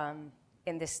here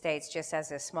in the States, just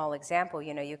as a small example,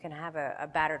 you know, you can have a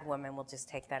battered woman, we'll just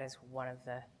take that as one of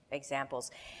the examples.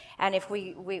 And if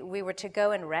we were to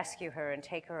go and rescue her and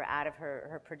take her out of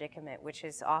her predicament, which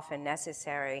is often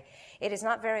necessary, it is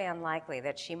not very unlikely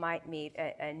that she might meet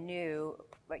a new,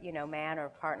 you know, man or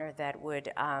partner that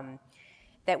would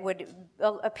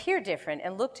appear different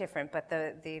and look different, but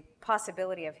the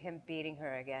possibility of him beating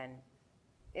her again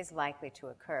is likely to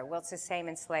occur. Well, it's the same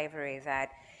in slavery, that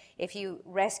if you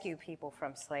rescue people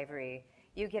from slavery,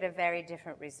 you get a very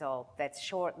different result that's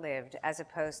short-lived, as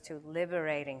opposed to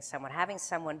liberating someone, having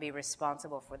someone be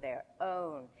responsible for their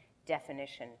own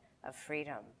definition of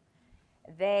freedom.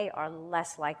 They are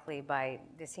less likely by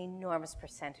this enormous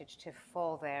percentage to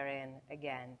fall therein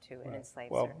again to an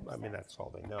enslaved circumstance. Well, I mean, that's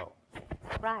all they know.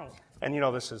 Right. And, you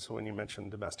know, this is when you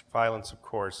mentioned domestic violence, of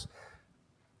course,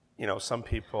 you know, some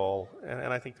people,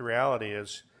 and I think the reality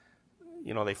is,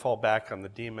 you know, they fall back on the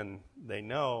demon they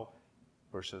know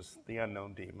versus the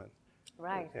unknown demon.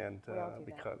 Right. And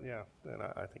because, yeah, and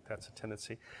I think that's a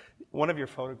tendency. One of your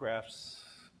photographs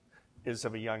is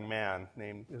of a young man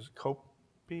named, is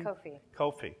Kofi?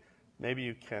 Kofi. Maybe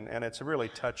you can, and it's a really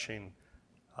touching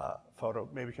photo.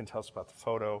 Maybe you can tell us about the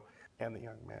photo and the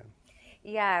young man.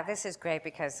 Yeah, this is great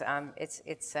because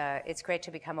it's great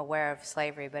to become aware of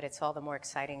slavery, but it's all the more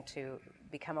exciting to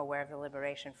become aware of the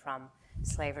liberation from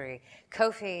slavery.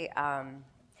 Kofi,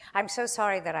 I'm so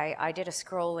sorry that I did a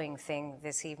scrolling thing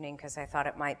this evening because I thought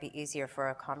it might be easier for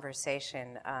a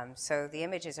conversation. So the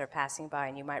images are passing by,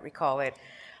 and you might recall it.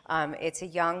 It's a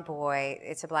young boy.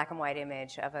 It's a black and white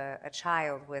image of a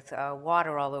child with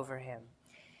water all over him.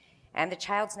 And the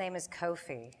child's name is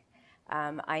Kofi.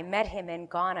 I met him in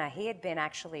Ghana. He had been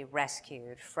actually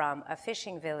rescued from a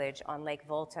fishing village on Lake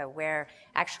Volta, where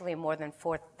actually more than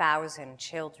 4,000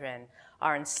 children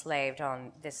are enslaved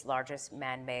on this largest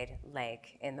man-made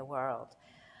lake in the world.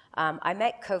 I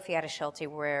met Kofi at a shelter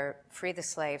where Free the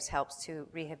Slaves helps to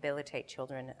rehabilitate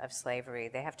children of slavery.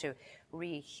 They have to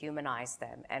rehumanize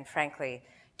them and, frankly,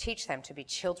 teach them to be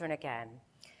children again.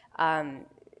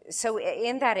 So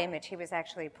in that image, he was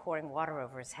actually pouring water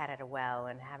over his head at a well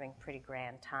and having a pretty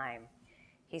grand time.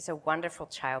 He's a wonderful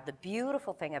child. The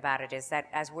beautiful thing about it is that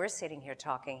as we're sitting here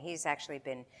talking, he's actually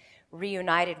been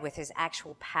reunited with his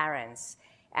actual parents.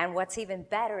 And what's even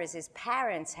better is his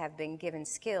parents have been given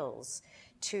skills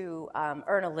to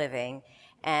earn a living,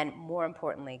 and more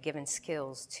importantly, given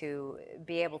skills to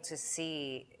be able to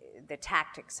see the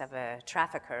tactics of a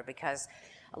trafficker, because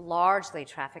largely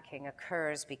trafficking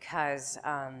occurs because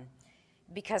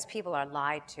people are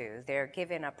lied to. They're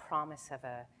given a promise of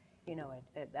a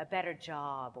better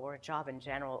job, or a job in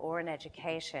general, or an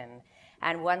education.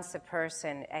 And once the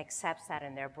person accepts that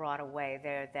and they're brought away,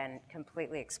 they're then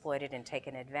completely exploited and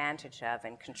taken advantage of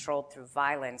and controlled through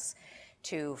violence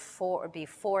to be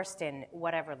forced in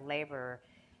whatever labor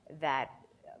that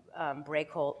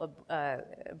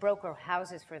broker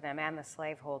houses for them and the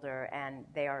slaveholder, and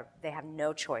they have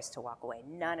no choice to walk away,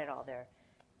 none at all. They're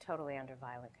totally under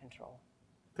violent control.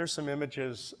 There's some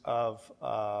images of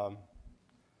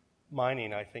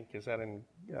mining, I think. Is that in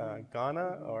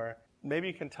Ghana? Or maybe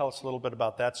you can tell us a little bit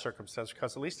about that circumstance,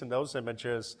 because at least in those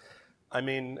images, I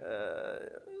mean,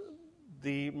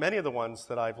 many of the ones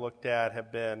that I've looked at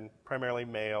have been primarily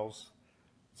males,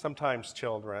 sometimes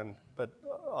children, but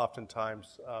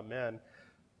oftentimes men.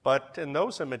 But in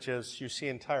those images, you see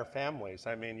entire families.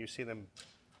 I mean, you see them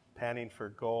panning for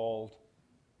gold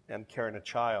and carrying a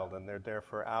child, and they're there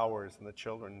for hours, and the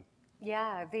children.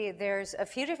 Yeah, there's a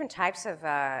few different types of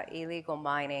illegal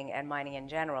mining and mining in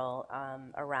general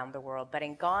around the world. But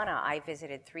in Ghana, I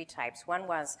visited 3 types. One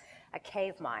was a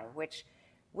cave mine, which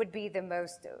would be the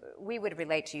most, we would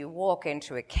relate to. You walk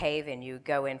into a cave and you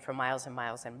go in for miles and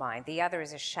miles and mine. The other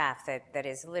is a shaft that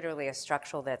is literally a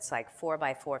structure that's like 4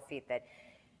 by 4 feet that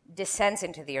descends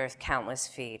into the earth countless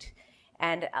feet.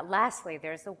 And lastly,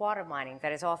 there's the water mining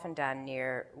that is often done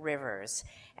near rivers.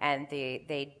 And they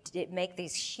make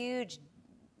these huge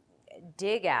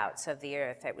dig outs of the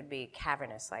earth that would be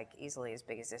cavernous, like easily as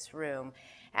big as this room.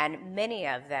 And many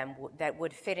of them that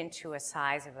would fit into a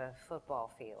size of a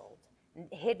football field,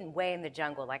 hidden way in the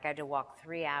jungle. Like I had to walk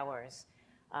 3 hours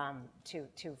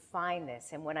to find this.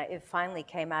 And when it finally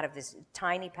came out of this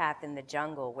tiny path in the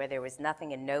jungle where there was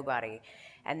nothing and nobody,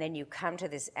 and then you come to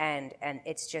this end and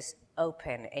it's just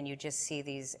open, and you just see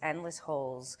these endless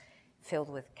holes filled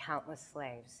with countless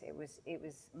slaves. It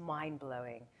was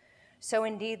mind-blowing. So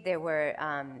indeed, there were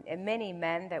many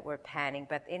men that were panning,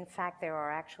 but in fact, there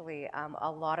are actually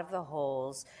a lot of the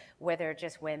holes where they're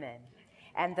just women.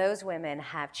 And those women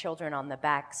have children on the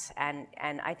backs. And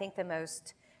I think the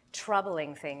most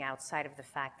troubling thing outside of the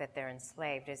fact that they're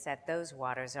enslaved is that those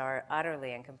waters are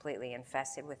utterly and completely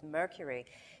infested with mercury,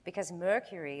 because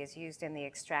mercury is used in the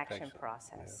extraction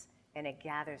process, and it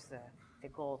gathers the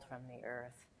gold from the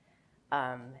earth.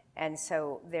 And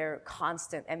so they're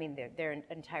constant, I mean, their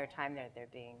entire time they're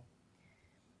being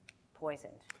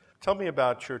poisoned. Tell me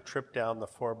about your trip down the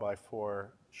 4x4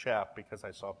 shaft, because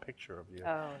I saw a picture of you.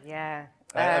 Oh, yeah.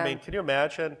 I mean, can you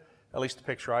imagine, at least the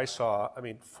picture I saw, I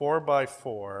mean,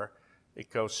 4x4, it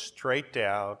goes straight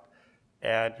down,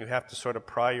 and you have to sort of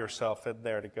pry yourself in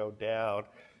there to go down,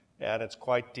 and it's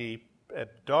quite deep and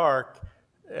dark,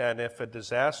 and if a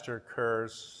disaster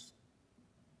occurs,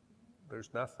 there's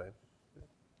nothing.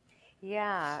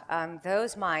 Yeah,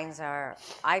 those mines are,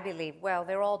 I believe, well,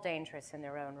 they're all dangerous in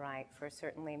their own right. For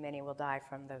certainly many will die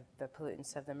from the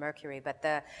pollutants of the mercury. But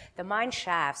the mine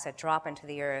shafts that drop into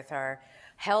the earth are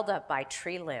held up by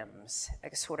tree limbs,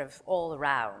 sort of all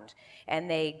around, and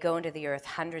they go into the earth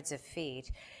hundreds of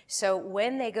feet. So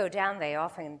when they go down, they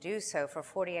often do so for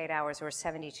 48 hours or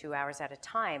 72 hours at a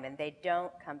time, and they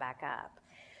don't come back up.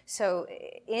 So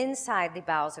inside the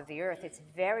bowels of the earth, it's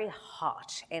very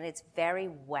hot and it's very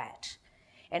wet.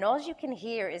 And all you can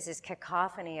hear is this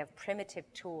cacophony of primitive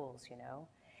tools, you know.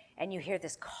 And you hear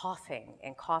this coughing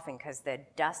and coughing because the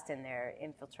dust in there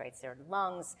infiltrates their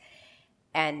lungs.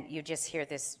 And you just hear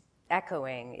this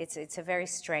echoing. It's a very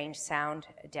strange sound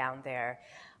down there.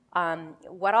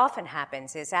 What often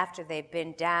happens is after they've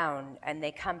been down and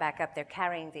they come back up, they're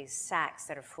carrying these sacks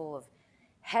that are full of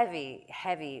heavy,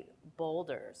 heavy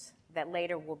boulders that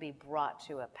later will be brought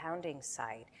to a pounding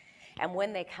site. And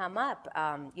when they come up,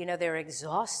 you know, they're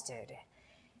exhausted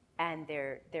and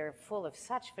they're full of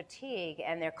such fatigue,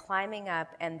 and they're climbing up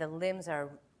and the limbs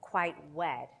are quite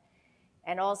wet.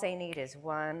 And all they need is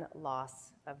one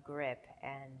loss of grip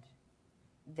and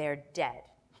they're dead.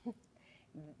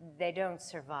 They don't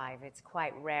survive. It's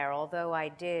quite rare, although I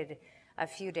did a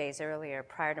few days earlier,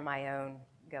 prior to my own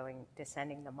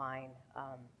descending the mine,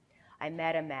 I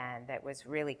met a man that was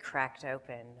really cracked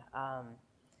open,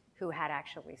 who had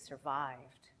actually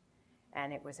survived,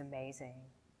 and it was amazing.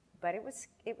 But it was,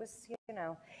 you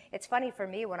know, it's funny for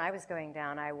me, when I was going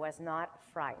down, I was not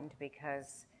frightened,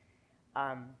 because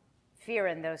fear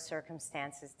in those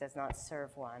circumstances does not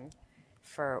serve one,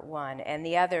 for one. And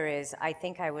the other is, I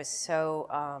think I was so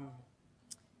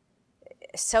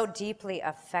deeply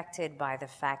affected by the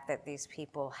fact that these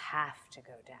people have to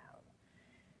go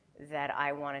down, that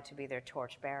I wanted to be their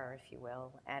torchbearer, if you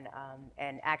will.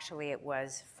 And actually it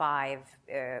was 5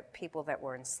 people that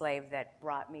were enslaved that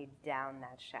brought me down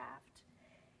that shaft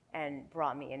and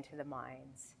brought me into the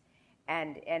mines.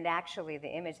 And actually the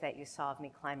image that you saw of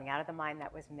me climbing out of the mine,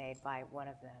 that was made by one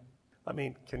of them. I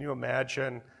mean, can you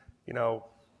imagine, you know,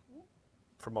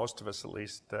 for most of us at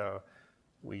least,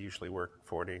 we usually work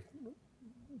 40.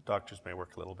 Doctors may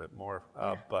work a little bit more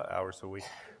but hours a week.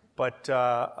 But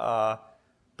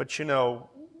you know,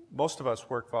 most of us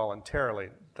work voluntarily.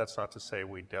 That's not to say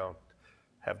we don't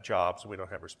have jobs, we don't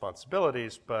have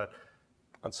responsibilities, but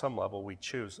on some level we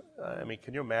choose. I mean,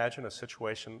 can you imagine a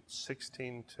situation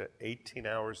 16 to 18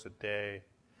 hours a day,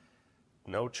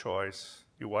 no choice,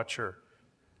 you watch your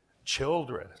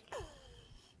children,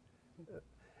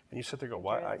 and you sit there and go,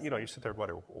 why, you know, you sit there and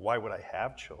wonder, why would I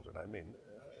have children? I mean,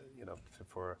 you know,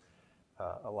 for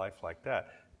a life like that.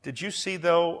 Did you see,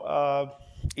 though,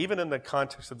 even in the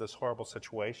context of this horrible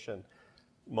situation,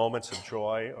 moments of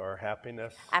joy or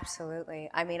happiness? Absolutely.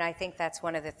 I mean, I think that's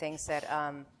one of the things that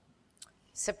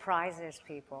surprises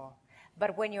people.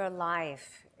 But when your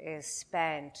life is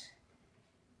spent,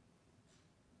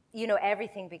 you know,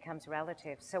 everything becomes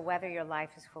relative. So whether your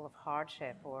life is full of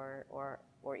hardship or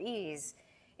ease,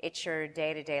 it's your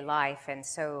day-to-day life. And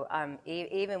so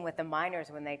even with the miners,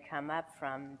 when they come up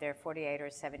from their 48 or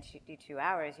 72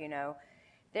 hours, you know,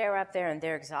 they're up there and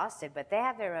they're exhausted, but they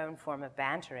have their own form of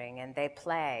bantering and they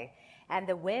play. And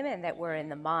the women that were in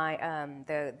the mine,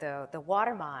 the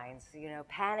water mines, you know,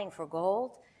 panning for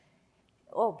gold,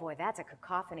 oh boy, that's a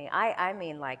cacophony. I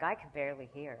mean, like, I could barely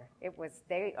hear.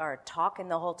 They are talking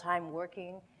the whole time,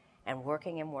 working and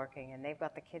working and working, and they've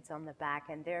got the kids on the back,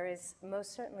 and there is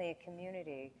most certainly a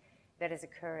community that is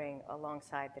occurring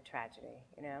alongside the tragedy,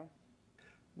 you know?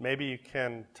 Maybe you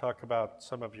can talk about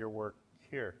some of your work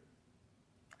here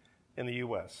in the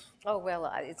U.S. Oh,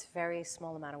 well, it's a very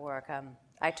small amount of work.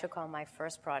 I took on my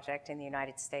first project in the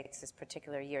United States this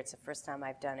particular year. It's the first time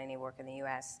I've done any work in the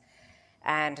U.S.,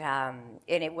 and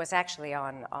it was actually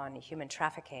on human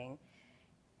trafficking.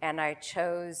 And I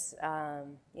chose,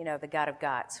 you know, the God of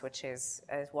Gods, which is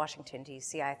Washington,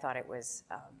 D.C. I thought it was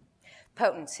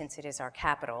potent since it is our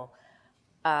capital.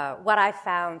 What I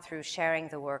found through sharing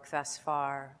the work thus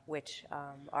far, which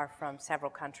are from several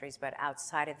countries but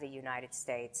outside of the United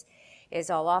States,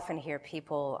 is I'll often hear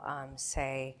people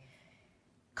say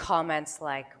comments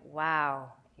like,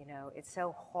 wow, you know, it's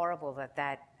so horrible that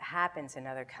that happens in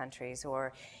other countries,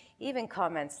 or even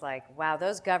comments like, wow,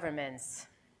 those governments,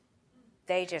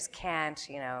 they just can't,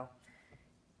 you know,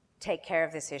 take care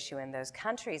of this issue in those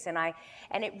countries. And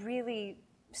it really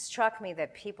struck me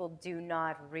that people do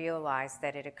not realize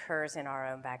that it occurs in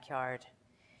our own backyard.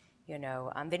 You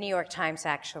know, the New York Times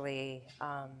actually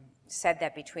said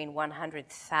that between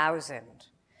 100,000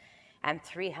 and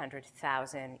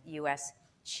 300,000 U.S.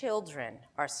 children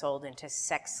are sold into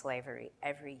sex slavery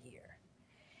every year.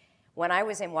 When I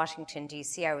was in Washington,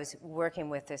 D.C., I was working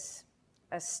with this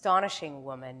astonishing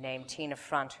woman named Tina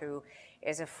Front, who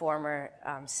is a former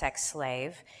sex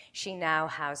slave. She now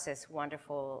houses this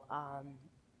wonderful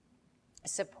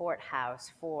support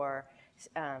house for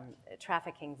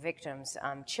trafficking victims,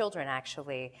 children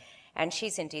actually, and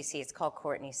she's in D.C. It's called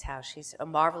Courtney's House. She's a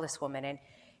marvelous woman, and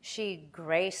she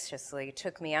graciously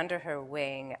took me under her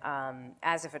wing.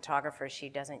 As a photographer, she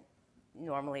doesn't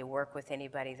normally work with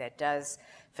anybody that does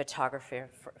photography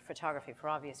for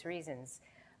obvious reasons.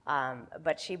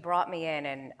 But she brought me in,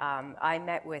 and I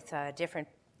met with different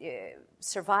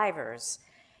survivors.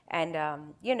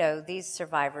 And, you know, these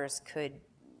survivors could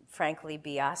frankly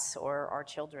be us or our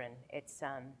children. It's,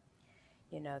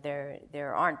 you know,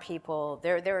 there aren't people,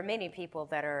 there are many people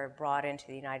that are brought into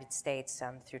the United States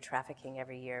through trafficking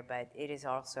every year, but it is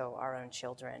also our own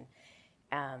children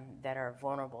that are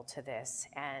vulnerable to this.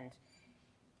 And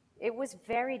it was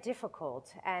very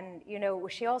difficult. And, you know,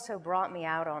 she also brought me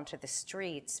out onto the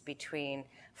streets between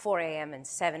 4 a.m. and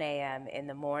 7 a.m. in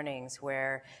the mornings,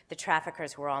 where the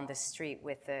traffickers were on the street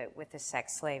with the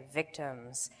sex slave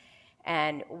victims.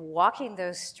 And walking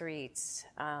those streets,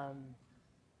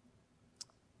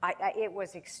 it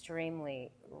was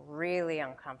extremely, really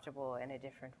uncomfortable in a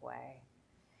different way,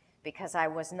 because I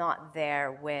was not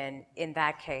there when, in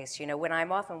that case, you know, when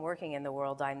I'm often working in the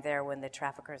world, I'm there when the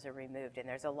traffickers are removed, and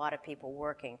there's a lot of people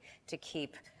working to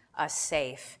keep us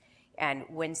safe. And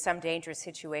when some dangerous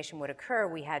situation would occur,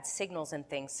 we had signals and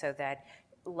things so that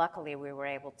luckily we were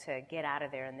able to get out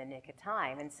of there in the nick of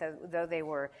time. And so though they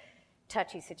were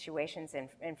touchy situations,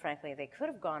 and frankly, they could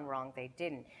have gone wrong, they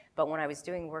didn't. But when I was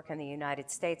doing work in the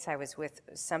United States, I was with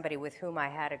somebody with whom I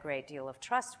had a great deal of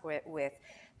trust with,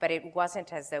 but it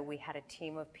wasn't as though we had a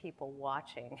team of people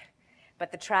watching.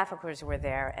 but the traffickers were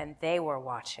there and they were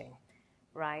watching,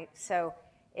 right? So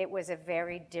it was a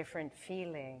very different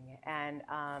feeling, and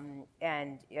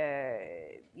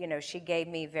you know, she gave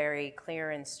me very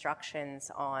clear instructions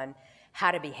on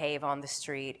how to behave on the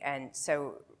street, and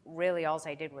so really all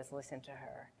I did was listen to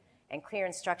her, and clear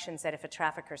instructions that if a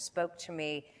trafficker spoke to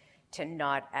me, to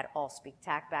not at all speak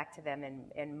back to them,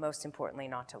 and most importantly,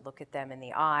 not to look at them in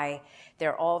the eye. There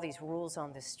are all these rules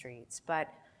on the streets, but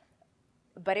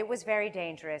it was very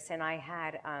dangerous, and I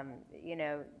had, you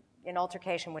know, an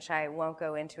altercation, which I won't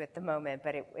go into at the moment,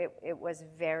 but it was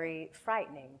very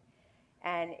frightening,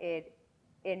 and it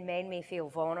made me feel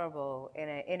vulnerable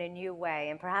in a new way,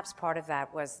 and perhaps part of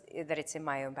that was that it's in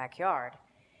my own backyard,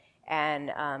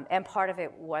 and part of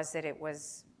it was that it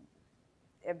was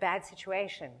a bad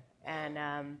situation,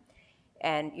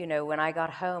 and you know, when I got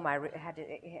home, I had to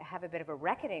have a bit of a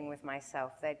reckoning with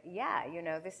myself that, yeah, you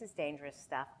know, this is dangerous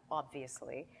stuff,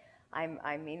 obviously.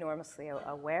 I'm enormously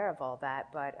aware of all that,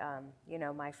 but you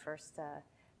know, my first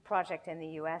project in the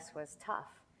U.S. was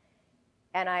tough,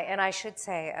 and I should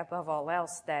say above all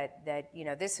else that you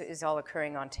know, this is all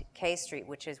occurring on K Street,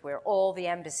 which is where all the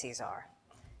embassies are.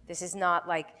 This is not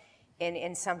like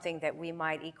in something that we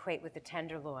might equate with the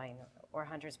Tenderloin or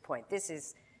Hunters Point. This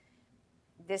is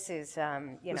you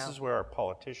know. This is where our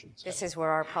politicians. This is where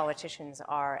our politicians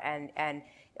are, and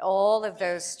all of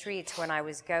those streets, when I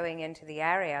was going into the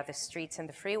area, the streets and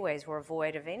the freeways were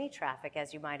void of any traffic,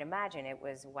 as you might imagine. It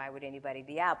was, why would anybody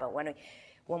be out? But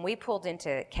when we pulled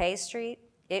into K Street,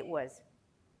 it was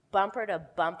bumper to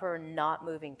bumper, not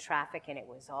moving traffic, and it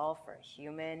was all for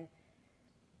human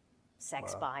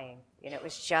sex buying. You know, it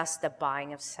was just the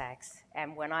buying of sex.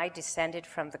 And when I descended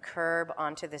from the curb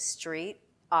onto the street,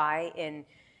 I, in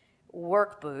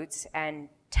work boots and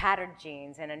tattered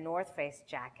jeans and a North Face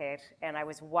jacket, and I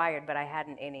was wired, but I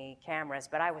hadn't any cameras,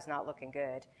 but I was not looking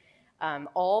good.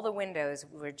 All the windows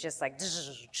were just like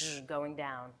going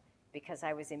down because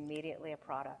I was immediately a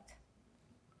product.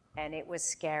 And it was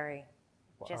scary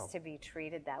just to be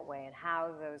treated that way, and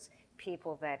how those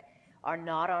people that are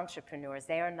not entrepreneurs,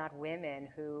 they are not women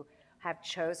who have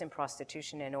chosen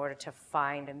prostitution in order to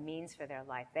find a means for their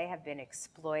life. They have been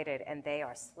exploited, and they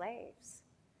are slaves.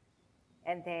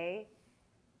 And they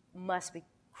must be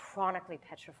chronically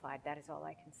petrified. That is all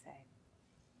I can say.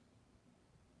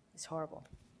 It's horrible.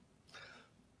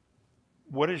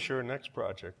 What is your next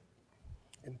project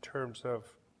in terms of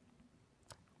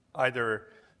either,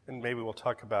 and maybe we'll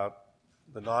talk about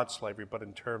the non-slavery, but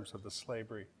in terms of the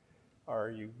slavery?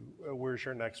 Where's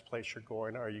your next place you're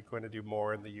going? Are you going to do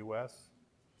more in the U.S.?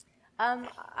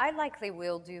 I likely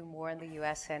will do more in the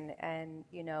U.S. and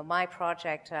you know, my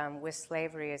project with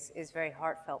slavery is very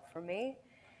heartfelt for me,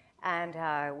 and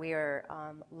we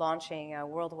are launching a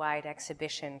worldwide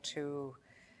exhibition to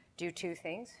do two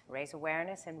things: raise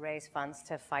awareness and raise funds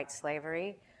to fight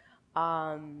slavery.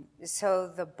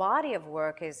 So the body of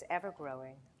work is ever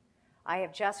growing. I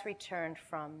have just returned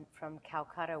from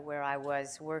Calcutta, where I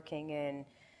was working in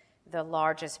the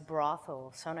largest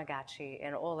brothel, Sonagachi,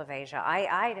 in all of Asia.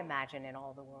 I'd imagine in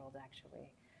all the world,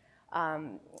 actually.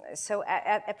 So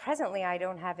presently, I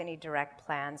don't have any direct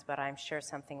plans, but I'm sure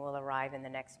something will arrive in the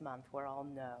next month where I'll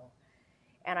know.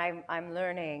 And I'm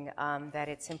learning that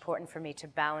it's important for me to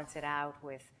balance it out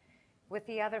with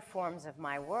the other forms of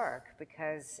my work,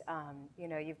 because you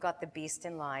know, you've got the beast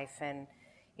in life, and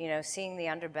you know, seeing the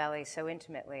underbelly so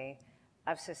intimately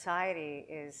of society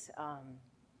is,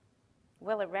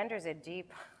 well, it renders a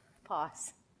deep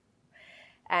pause.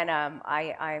 And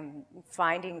I'm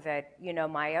finding that, you know,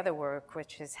 my other work,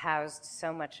 which has housed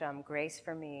so much grace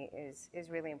for me, is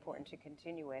really important to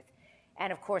continue with.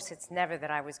 And of course, it's never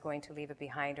that I was going to leave it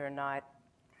behind or not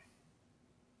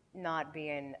be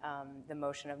in the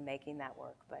motion of making that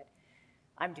work, but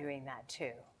I'm doing that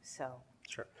too, so.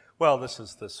 Sure. Well, this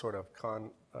is the sort of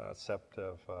concept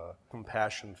of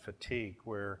compassion fatigue,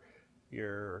 where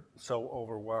you're so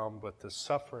overwhelmed with the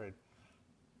suffering,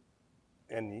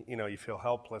 and you know, you feel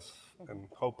helpless and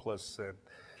hopeless,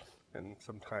 and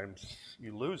sometimes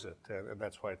you lose it, and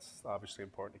that's why it's obviously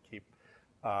important to keep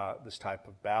this type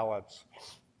of balance.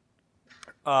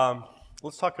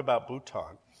 Let's talk about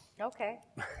Bhutan. Okay.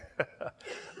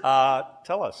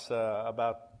 Tell us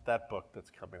about that book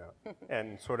that's coming out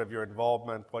and sort of your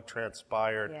involvement, what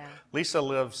transpired. Yeah. Lisa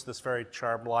lives this very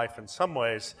charmed life in some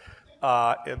ways,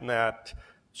 in that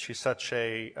she's such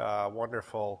a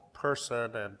wonderful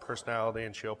person and personality,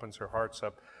 and she opens her hearts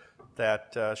up,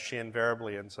 that she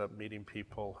invariably ends up meeting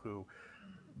people who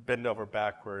bend over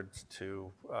backwards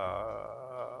to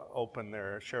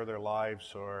share their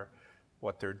lives or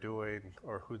what they're doing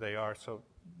or who they are. So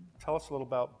tell us a little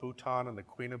about Bhutan and the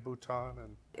Queen of Bhutan.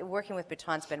 And working with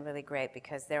Bhutan's been really great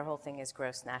because their whole thing is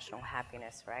gross national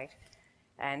happiness, right?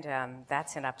 And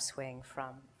that's an upswing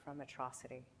from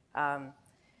atrocity. I've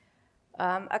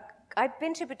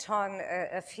been to Bhutan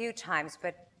a few times,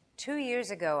 but 2 years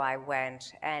ago I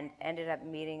went and ended up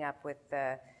meeting up with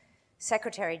the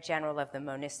Secretary General of the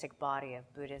monistic body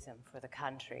of Buddhism for the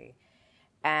country.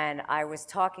 And I was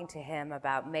talking to him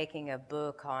about making a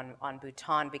book on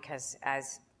Bhutan because,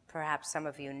 as perhaps some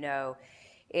of you know,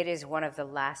 it is one of the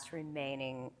last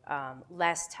remaining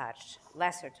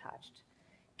lesser touched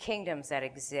kingdoms that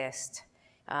exist.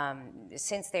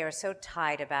 Since they are so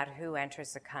tight about who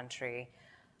enters the country,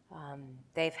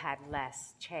 they've had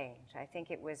less change. I think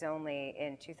it was only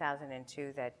in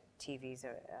 2002 that TVs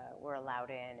were allowed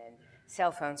in, and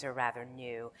cell phones are rather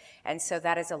new. And so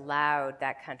that has allowed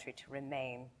that country to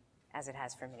remain as it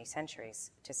has for many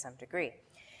centuries to some degree.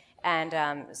 And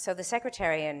so the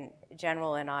Secretary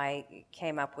General and I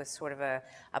came up with sort of a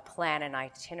plan, an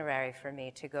itinerary for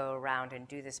me to go around and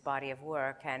do this body of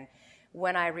work. And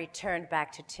when I returned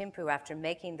back to Thimphu after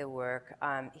making the work,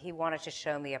 he wanted to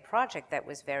show me a project that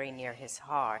was very near his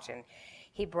heart. And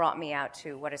he brought me out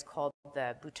to what is called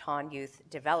the Bhutan Youth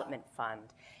Development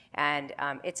Fund. And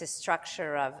it's a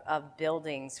structure of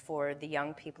buildings for the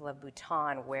young people of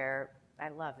Bhutan where, I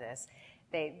love this,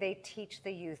 they teach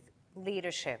the youth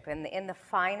leadership in the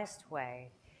finest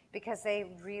way, because they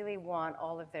really want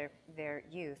all of their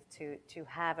youth to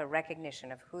have a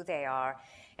recognition of who they are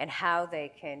and how they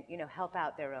can, help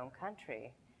out their own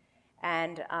country.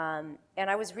 And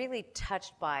I was really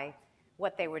touched by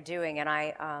what they were doing, and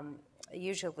I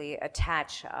usually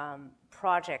attach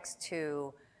projects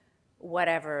to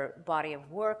whatever body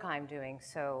of work I'm doing,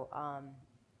 so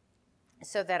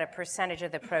that a percentage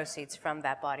of the proceeds from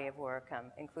that body of work,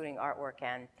 including artwork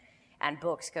and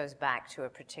books, goes back to a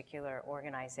particular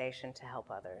organization to help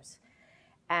others.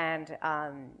 And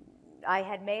I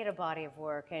had made a body of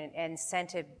work and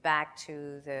sent it back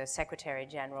to the Secretary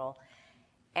General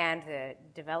and the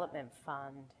Development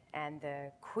Fund, and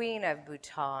the Queen of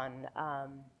Bhutan,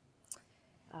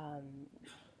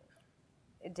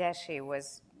 Deshi,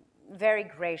 was very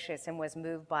gracious and was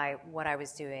moved by what I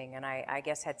was doing, and I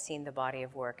guess had seen the body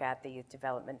of work at the Youth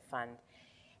Development Fund,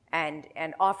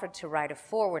 and offered to write a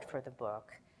foreword for the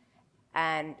book,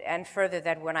 and further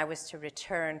that when I was to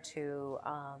return to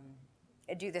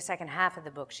do the second half of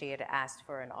the book, she had asked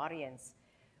for an audience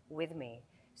with me.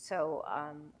 So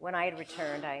when I had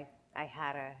returned, I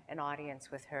had an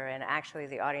audience with her, and actually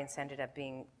the audience ended up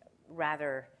being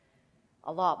rather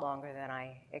a lot longer than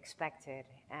I expected,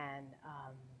 and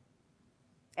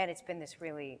it's been this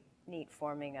really neat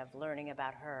forming of learning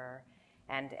about her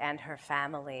and her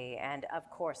family, and of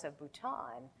course of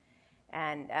Bhutan.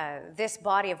 And this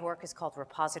body of work is called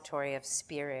Repository of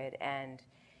Spirit, and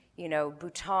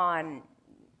Bhutan,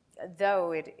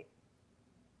 though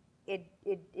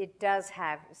it does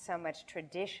have so much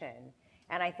tradition,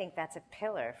 and I think that's a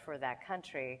pillar for that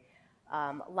country.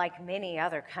 Like many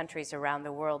other countries around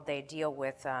the world, they deal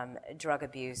with drug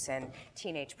abuse and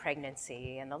teenage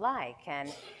pregnancy and the like.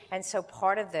 And so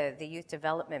part of the Youth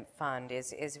Development Fund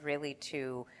is really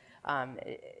to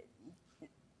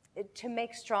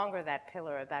make stronger that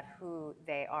pillar about who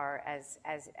they are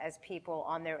as people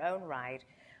on their own right,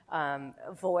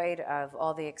 void of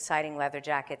all the exciting leather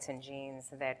jackets and jeans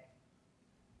that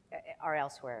are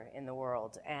elsewhere in the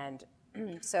world. And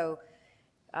so,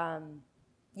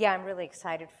 yeah, I'm really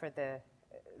excited for the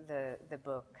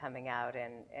book coming out,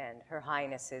 and Her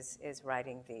Highness is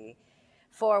writing the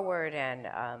foreword, and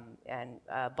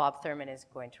Bob Thurman is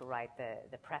going to write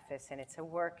the preface, and it's a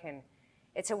work in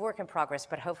progress,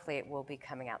 but hopefully it will be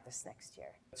coming out this next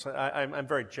year. So I'm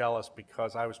very jealous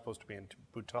because I was supposed to be in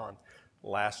Bhutan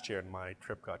last year, and my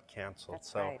trip got canceled.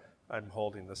 That's right. I'm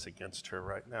holding this against her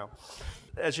right now.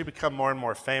 As you become more and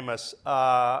more famous,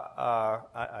 I'm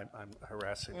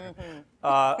harassing you.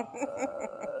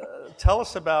 Tell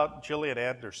us about Gillian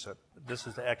Anderson. This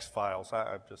is the X-Files.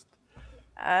 I'm just...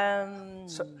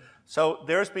 So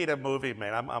there's been a movie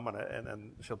made. I'm gonna,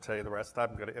 and she'll tell you the rest.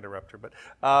 I'm gonna interrupt her, but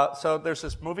so there's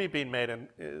this movie being made, and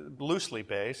loosely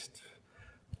based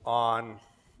on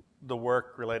the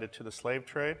work related to the slave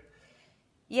trade.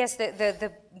 Yes,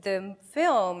 the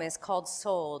film is called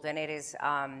Sold, and it is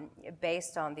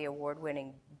based on the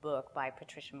award-winning book by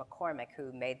Patricia McCormick,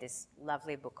 who made this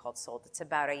lovely book called Sold. It's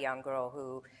about a young girl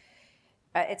who,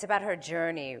 it's about her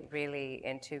journey really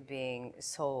into being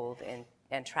sold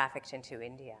and trafficked into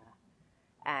India.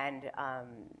 And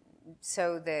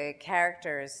so the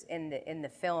characters in the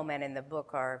film and in the book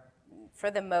are, for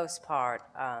the most part,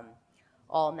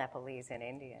 all Nepalese and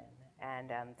Indian.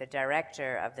 And the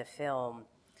director of the film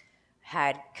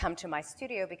had come to my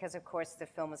studio because, of course, the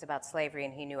film was about slavery,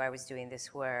 and he knew I was doing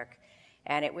this work.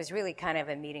 And it was really kind of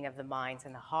a meeting of the minds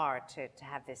and the heart to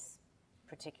have this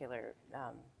particular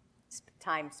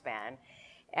time span.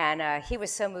 And he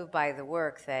was so moved by the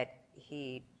work that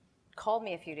he called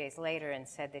me a few days later and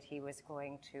said that he was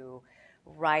going to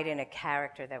write in a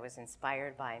character that was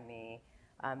inspired by me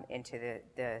into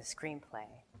the screenplay.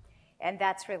 And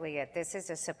that's really it. This is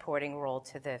a supporting role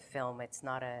to the film. It's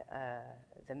not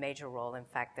the major role. In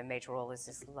fact, the major role is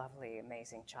this lovely,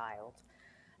 amazing child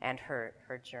and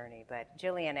her journey. But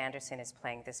Gillian Anderson is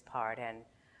playing this part, and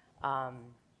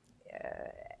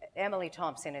Emily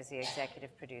Thompson is the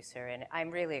executive producer. And I'm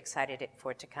really excited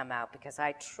for it to come out because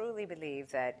I truly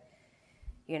believe that,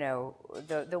 you know,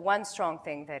 the one strong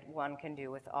thing that one can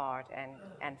do with art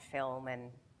and film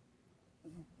and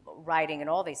writing and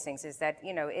all these things is that,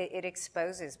 you know, it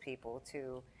exposes people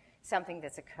to something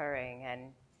that's occurring.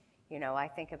 And, you know, I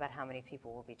think about how many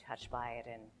people will be touched by it,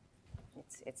 and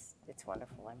it's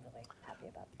wonderful. I'm really happy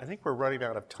about it. I think we're running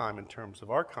out of time in terms of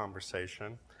our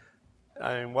conversation.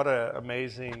 I mean, what an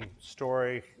amazing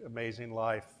story, amazing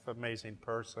life, amazing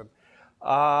person.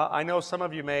 I know some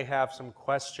of you may have some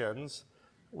questions.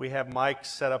 We have mics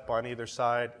set up on either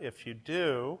side. If you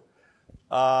do,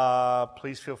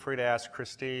 please feel free to ask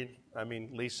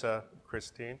Lisa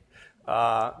Kristine,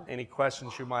 any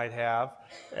questions you might have,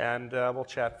 and we'll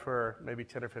chat for maybe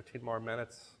 10 or 15 more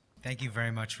minutes. Thank you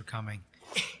very much for coming.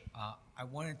 I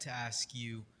wanted to ask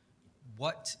you,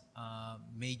 what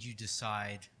made you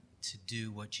decide to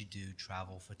do what you do,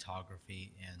 travel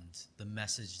photography, and the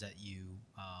message that you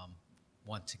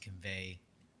want to convey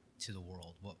to the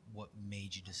world? What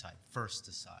made you first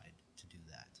decide to do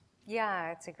that?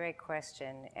 Yeah, it's a great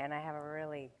question, and I have a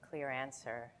really clear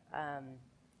answer.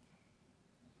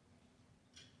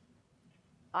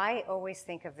 I always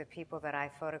think of the people that I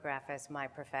photograph as my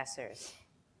professors,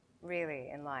 really,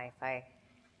 in life.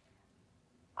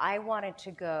 I wanted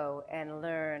to go and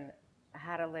learn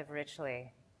how to live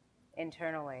richly,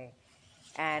 internally.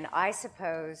 And I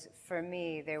suppose, for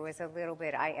me, there was a little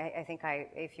bit, I think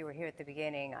if you were here at the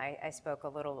beginning, I spoke a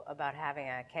little about having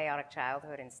a chaotic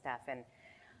childhood and stuff. And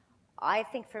I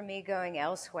think for me, going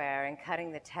elsewhere and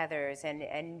cutting the tethers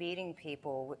and meeting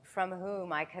people from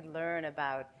whom I could learn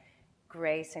about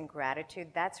grace and gratitude,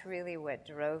 that's really what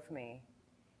drove me.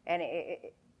 And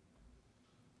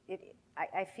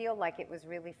I feel like it was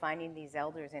really finding these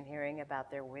elders and hearing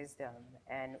about their wisdom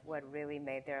and what really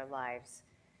made their lives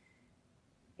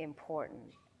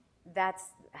important. That's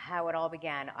how it all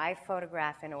began. I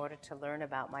photograph in order to learn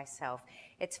about myself.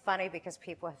 It's funny because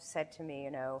people have said to me,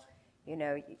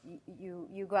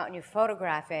 you go out and you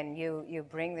photograph and you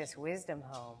bring this wisdom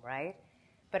home, right?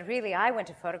 But really, I went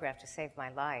to photograph to save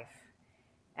my life.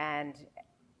 And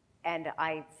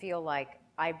I feel like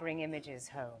I bring images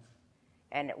home.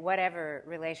 And whatever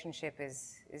relationship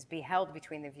is beheld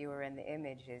between the viewer and the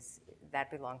image, that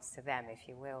belongs to them, if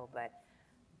you will. But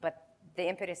the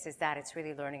impetus is that it's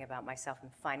really learning about myself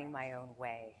and finding my own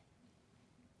way.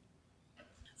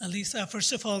 Lisa,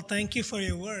 first of all, thank you for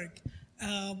your work.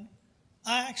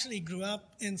 I actually grew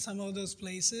up in some of those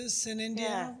places in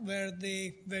India where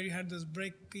you had those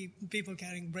people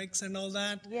carrying bricks and all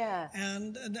that. Yeah.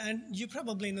 And you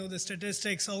probably know the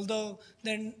statistics, although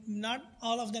not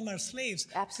all of them are slaves.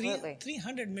 Absolutely.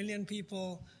 300 million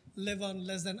people live on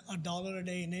less than $1 a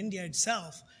day in India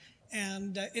itself.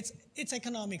 And it's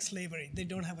economic slavery. They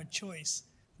don't have a choice.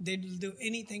 They'll do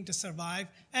anything to survive,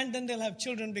 and then they'll have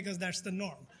children because that's the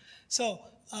norm. So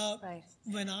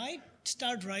when I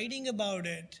start writing about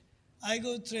it, I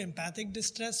go through empathic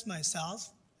distress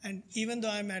myself. And even though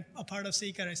I'm a part of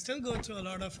CCARE, I still go through a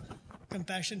lot of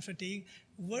compassion fatigue.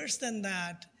 Worse than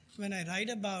that, when I write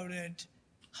about it,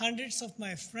 hundreds of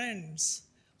my friends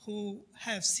who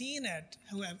have seen it,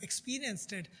 who have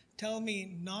experienced it, tell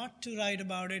me not to write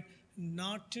about it,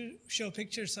 not to show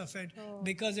pictures of it,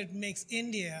 because it makes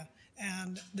India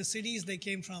and the cities they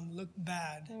came from look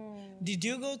bad. Did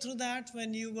you go through that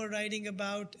when you were writing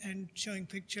about and showing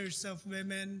pictures of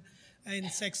women in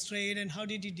sex trade, and how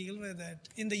did you deal with it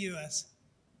in the U.S.?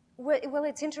 Well,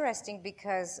 it's interesting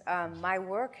because my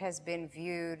work has been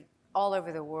viewed all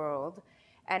over the world,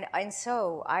 and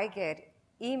so I get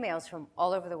emails from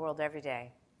all over the world every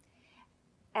day.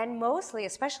 And mostly,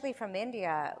 especially from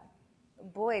India,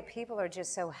 boy, people are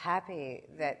just so happy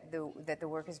that the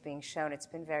work is being shown. It's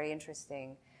been very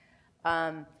interesting.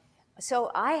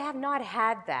 So I have not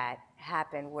had that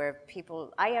happen where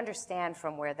people, I understand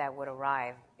from where that would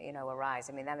arise.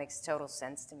 I mean, that makes total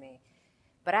sense to me.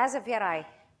 But as of yet, I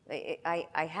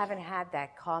haven't had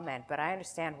that comment, but I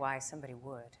understand why somebody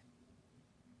would.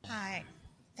 Hi,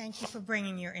 thank you for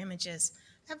bringing your images.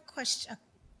 I have a question, a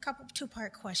couple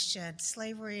two-part question.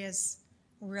 Slavery is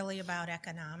really about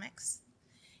economics.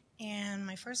 And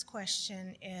my first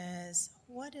question is,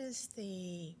 what is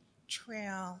the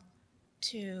trail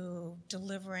to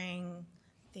delivering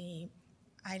the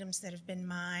items that have been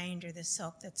mined or the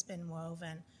silk that's been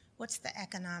woven? What's the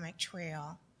economic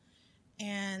trail?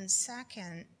 And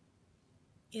second,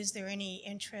 is there any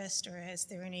interest or is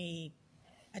there any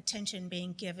attention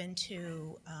being given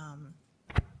to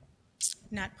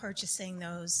not purchasing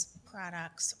those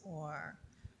products or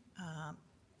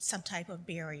some type of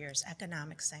barriers,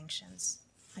 economic sanctions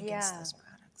against those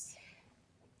products?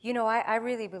 You know, I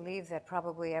really believe that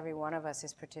probably every one of us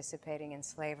is participating in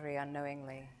slavery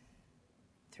unknowingly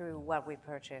through what we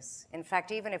purchase. In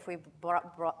fact, even if we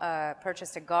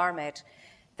purchased a garment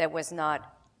that was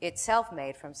not itself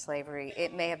made from slavery,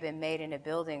 it may have been made in a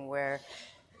building where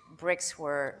bricks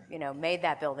were, you know, made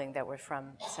that building that were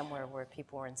from somewhere where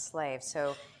people were enslaved.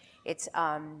 So it's,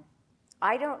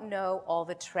 I don't know all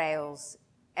the trails,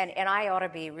 and I ought to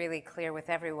be really clear with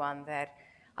everyone that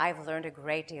I've learned a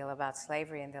great deal about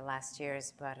slavery in the last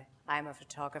years, but I'm a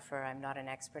photographer, I'm not an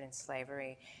expert in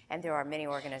slavery, and there are many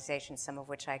organizations, some of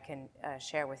which I can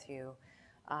share with you,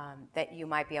 that you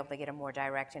might be able to get a more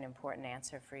direct and important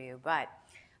answer for you. But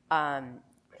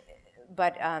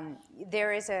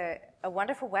there is a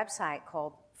wonderful website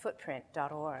called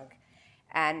footprint.org,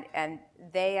 and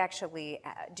they actually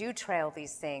do trail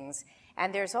these things.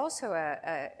 And there's also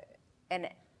an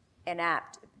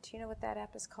app. Do you know what that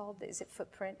app is called? Is it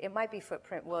Footprint? It might be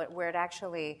Footprint, where it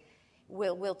actually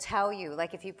will tell you,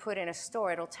 like if you put in a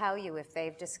store, it'll tell you if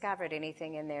they've discovered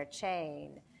anything in their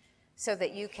chain, so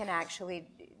that you can actually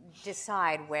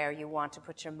decide where you want to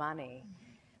put your money.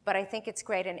 But I think it's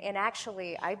great, and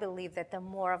actually I believe that the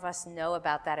more of us know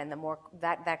about that and the more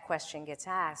that question gets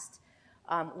asked,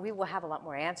 we will have a lot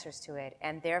more answers to it,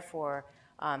 and therefore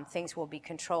things will be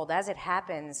controlled. As it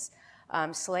happens,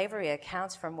 slavery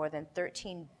accounts for more than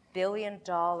 $13 billion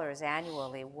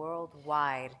annually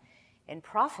worldwide in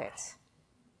profits.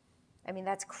 I mean,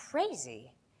 that's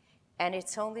crazy, and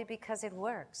it's only because it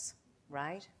works,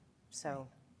 right? So,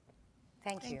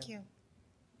 thank you. Thank you.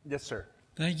 Yes, sir.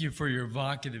 Thank you for your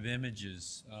evocative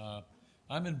images.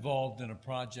 I'm involved in a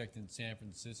project in San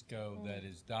Francisco that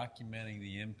is documenting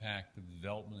the impact of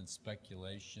development and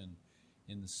speculation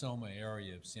in the Soma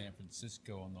area of San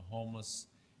Francisco on the homeless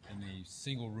and the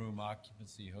single-room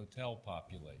occupancy hotel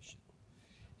population.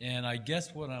 And I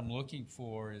guess what I'm looking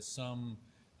for is some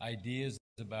ideas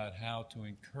about how to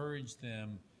encourage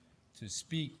them to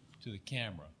speak to the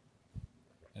camera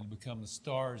and become the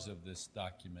stars of this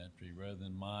documentary rather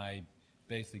than my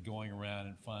basically going around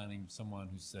and finding someone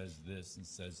who says this and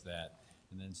says that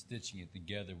and then stitching it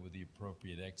together with the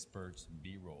appropriate experts and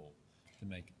B-roll to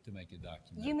make a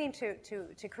documentary. You mean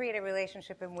to create a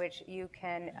relationship in which you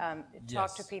can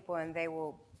talk to people and they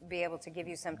will be able to give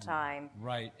you some time,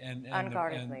 right? And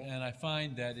unguardedly. And I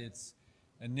find that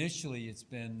initially it's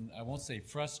been, I won't say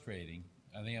frustrating.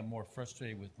 I think I'm more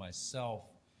frustrated with myself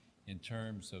in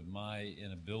terms of my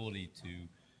inability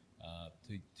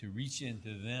to reach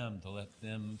into them, to let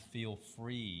them feel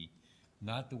free,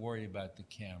 not to worry about the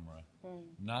camera,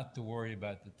 not to worry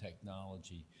about the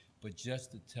technology, but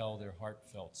just to tell their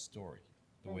heartfelt story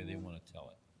the way they want to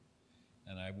tell it.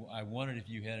 And I wondered if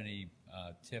you had any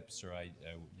tips or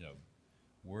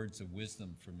words of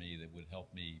wisdom for me that would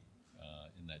help me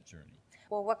in that journey.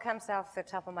 Well, what comes off the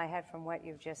top of my head from what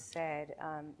you've just said,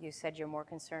 you said you're more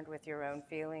concerned with your own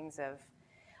feelings of,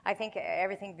 I think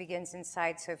everything begins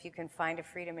inside, so if you can find a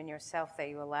freedom in yourself that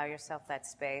you allow yourself that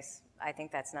space, I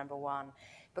think that's number one.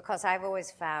 Because I've always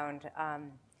found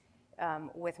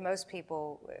with most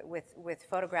people, with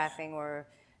photographing or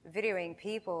videoing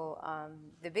people,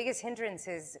 the biggest hindrance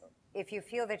is if you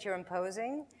feel that you're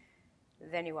imposing,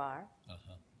 then you are.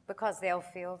 Because they'll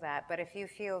feel that. But if you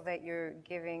feel that you're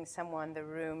giving someone the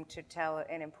room to tell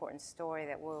an important story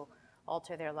that will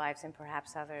alter their lives and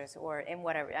perhaps others, or in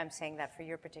whatever, I'm saying that for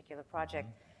your particular project,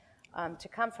 to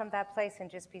come from that place and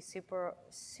just be super,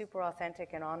 super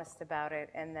authentic and honest about it,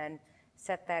 and then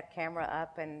set that camera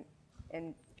up and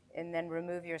then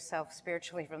remove yourself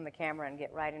spiritually from the camera and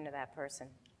get right into that person.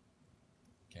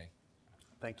 Okay.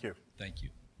 Thank you. Thank you.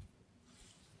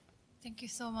 Thank you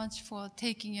so much for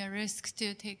taking a risk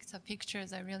to take the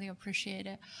pictures. I really appreciate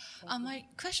it. My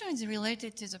question is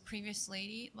related to the previous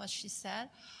lady, what she said.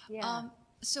 Yeah.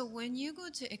 So when you go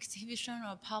to exhibition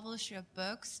or publish your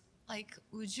books, like,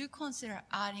 would you consider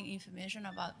adding information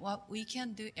about what we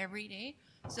can do every day?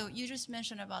 So you just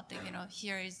mentioned about the,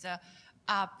 here is the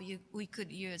app we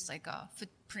could use, like a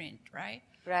print, right?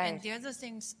 Right. And the other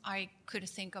things I could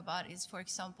think about is, for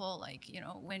example, like,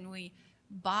 when we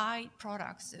buy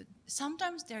products,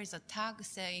 sometimes there is a tag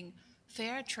saying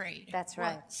fair trade. That's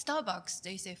right. Well, Starbucks,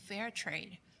 they say fair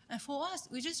trade. And for us,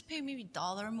 we just pay maybe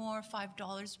 $1 more,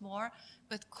 $5 more,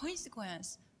 but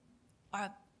consequences are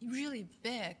really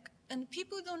big. And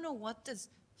people don't know what does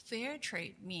fair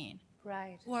trade mean.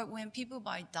 Right. Or when people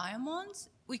buy diamonds,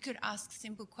 we could ask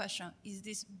simple question, is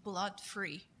this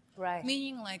blood-free? Right.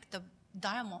 Meaning like the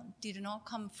diamond did not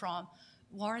come from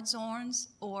war zones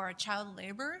or child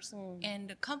laborers, and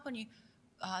the company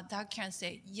that can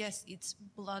say, yes, it's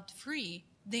blood-free,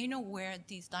 they know where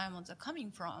these diamonds are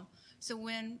coming from. So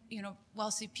when,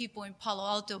 wealthy people in Palo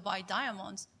Alto buy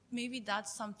diamonds, maybe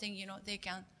that's something, they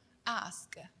can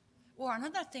ask. Or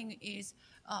another thing is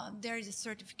there is a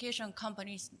certification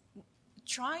companies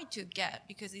try to get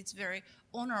because it's very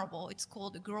honorable. It's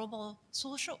called global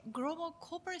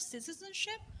corporate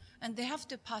citizenship, and they have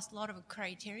to pass a lot of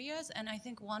criteria, and I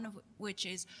think one of which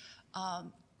is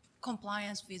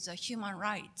compliance with human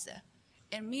rights.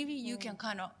 And maybe you can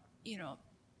kind of,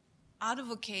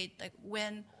 advocate like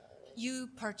when you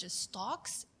purchase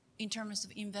stocks in terms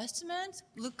of investment,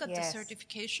 look at the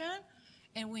certification.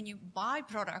 And when you buy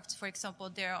products, for example,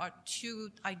 there are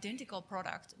two identical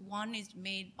products. One is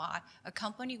made by a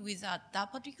company without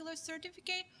that particular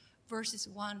certificate versus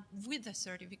one with a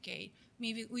certificate.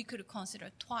 Maybe we could consider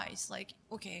twice, like,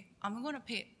 okay, I'm going to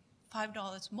pay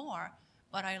 $5 more,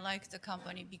 but I like the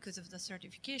company because of the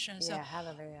certification. So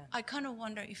hallelujah. I kind of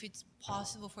wonder if it's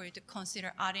possible for you to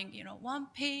consider adding, one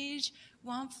page,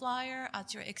 one flyer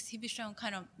at your exhibition,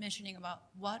 kind of mentioning about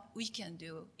what we can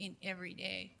do in every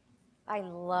day. I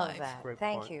love Life. that. Great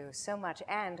Thank point. you so much.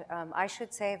 And I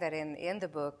should say that in the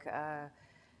book,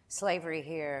 Slavery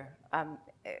Here,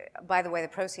 by the way, the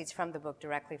proceeds from the book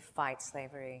directly fight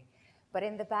slavery. But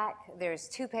in the back, there's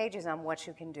 2 pages on what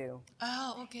you can do.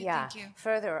 Oh, okay, Yeah. thank you.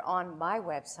 Further on my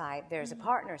website, there's a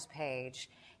partners page,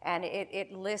 and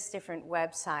it lists different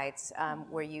websites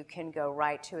where you can go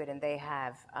right to it, and they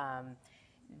have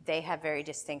very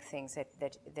distinct things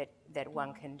that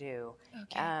one can do.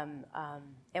 Okay.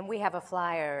 And we have a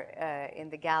flyer in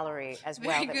the gallery as well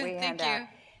Very that good, we hand thank out. you.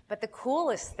 But the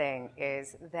coolest thing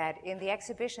is that in the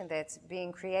exhibition that's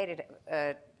being created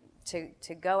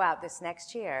to go out this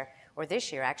next year, or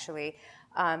this year actually,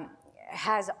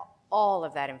 has all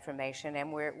of that information,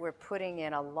 and we're putting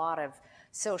in a lot of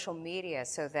social media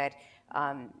so that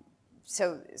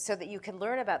so that you can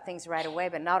learn about things right away,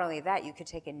 but not only that, you could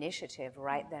take initiative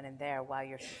right then and there while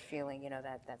you're feeling,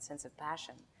 that sense of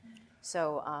passion.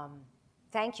 So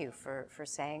thank you for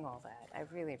saying all that. I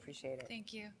really appreciate it.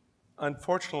 Thank you.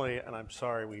 Unfortunately, and I'm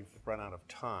sorry we've run out of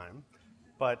time,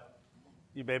 but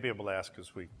you may be able to ask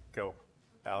as we go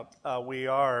out. We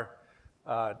are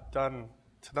done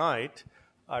tonight.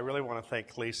 I really want to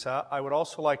thank Lisa. I would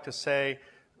also like to say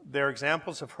there are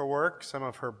examples of her work, some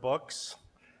of her books,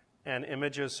 and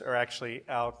images are actually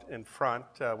out in front.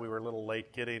 We were a little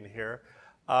late getting here.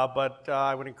 But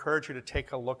I would encourage you to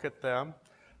take a look at them.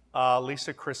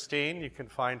 Lisa Kristine, you can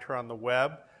find her on the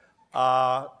web.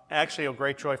 Actually, a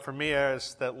great joy for me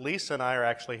is that Lisa and I are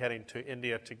actually heading to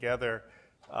India together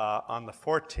on the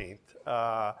 14th.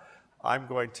 I'm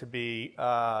going to be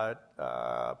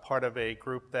part of a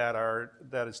group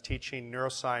that is teaching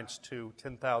neuroscience to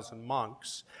 10,000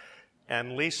 monks.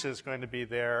 And Lisa is going to be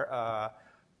there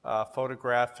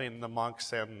photographing the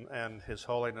monks and His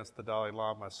Holiness the Dalai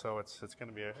Lama. So it's going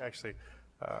to be actually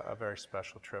a very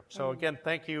special trip. So again,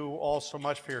 thank you all so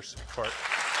much for your support.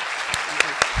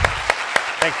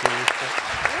 Thank you, Lisa.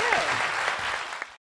 Good.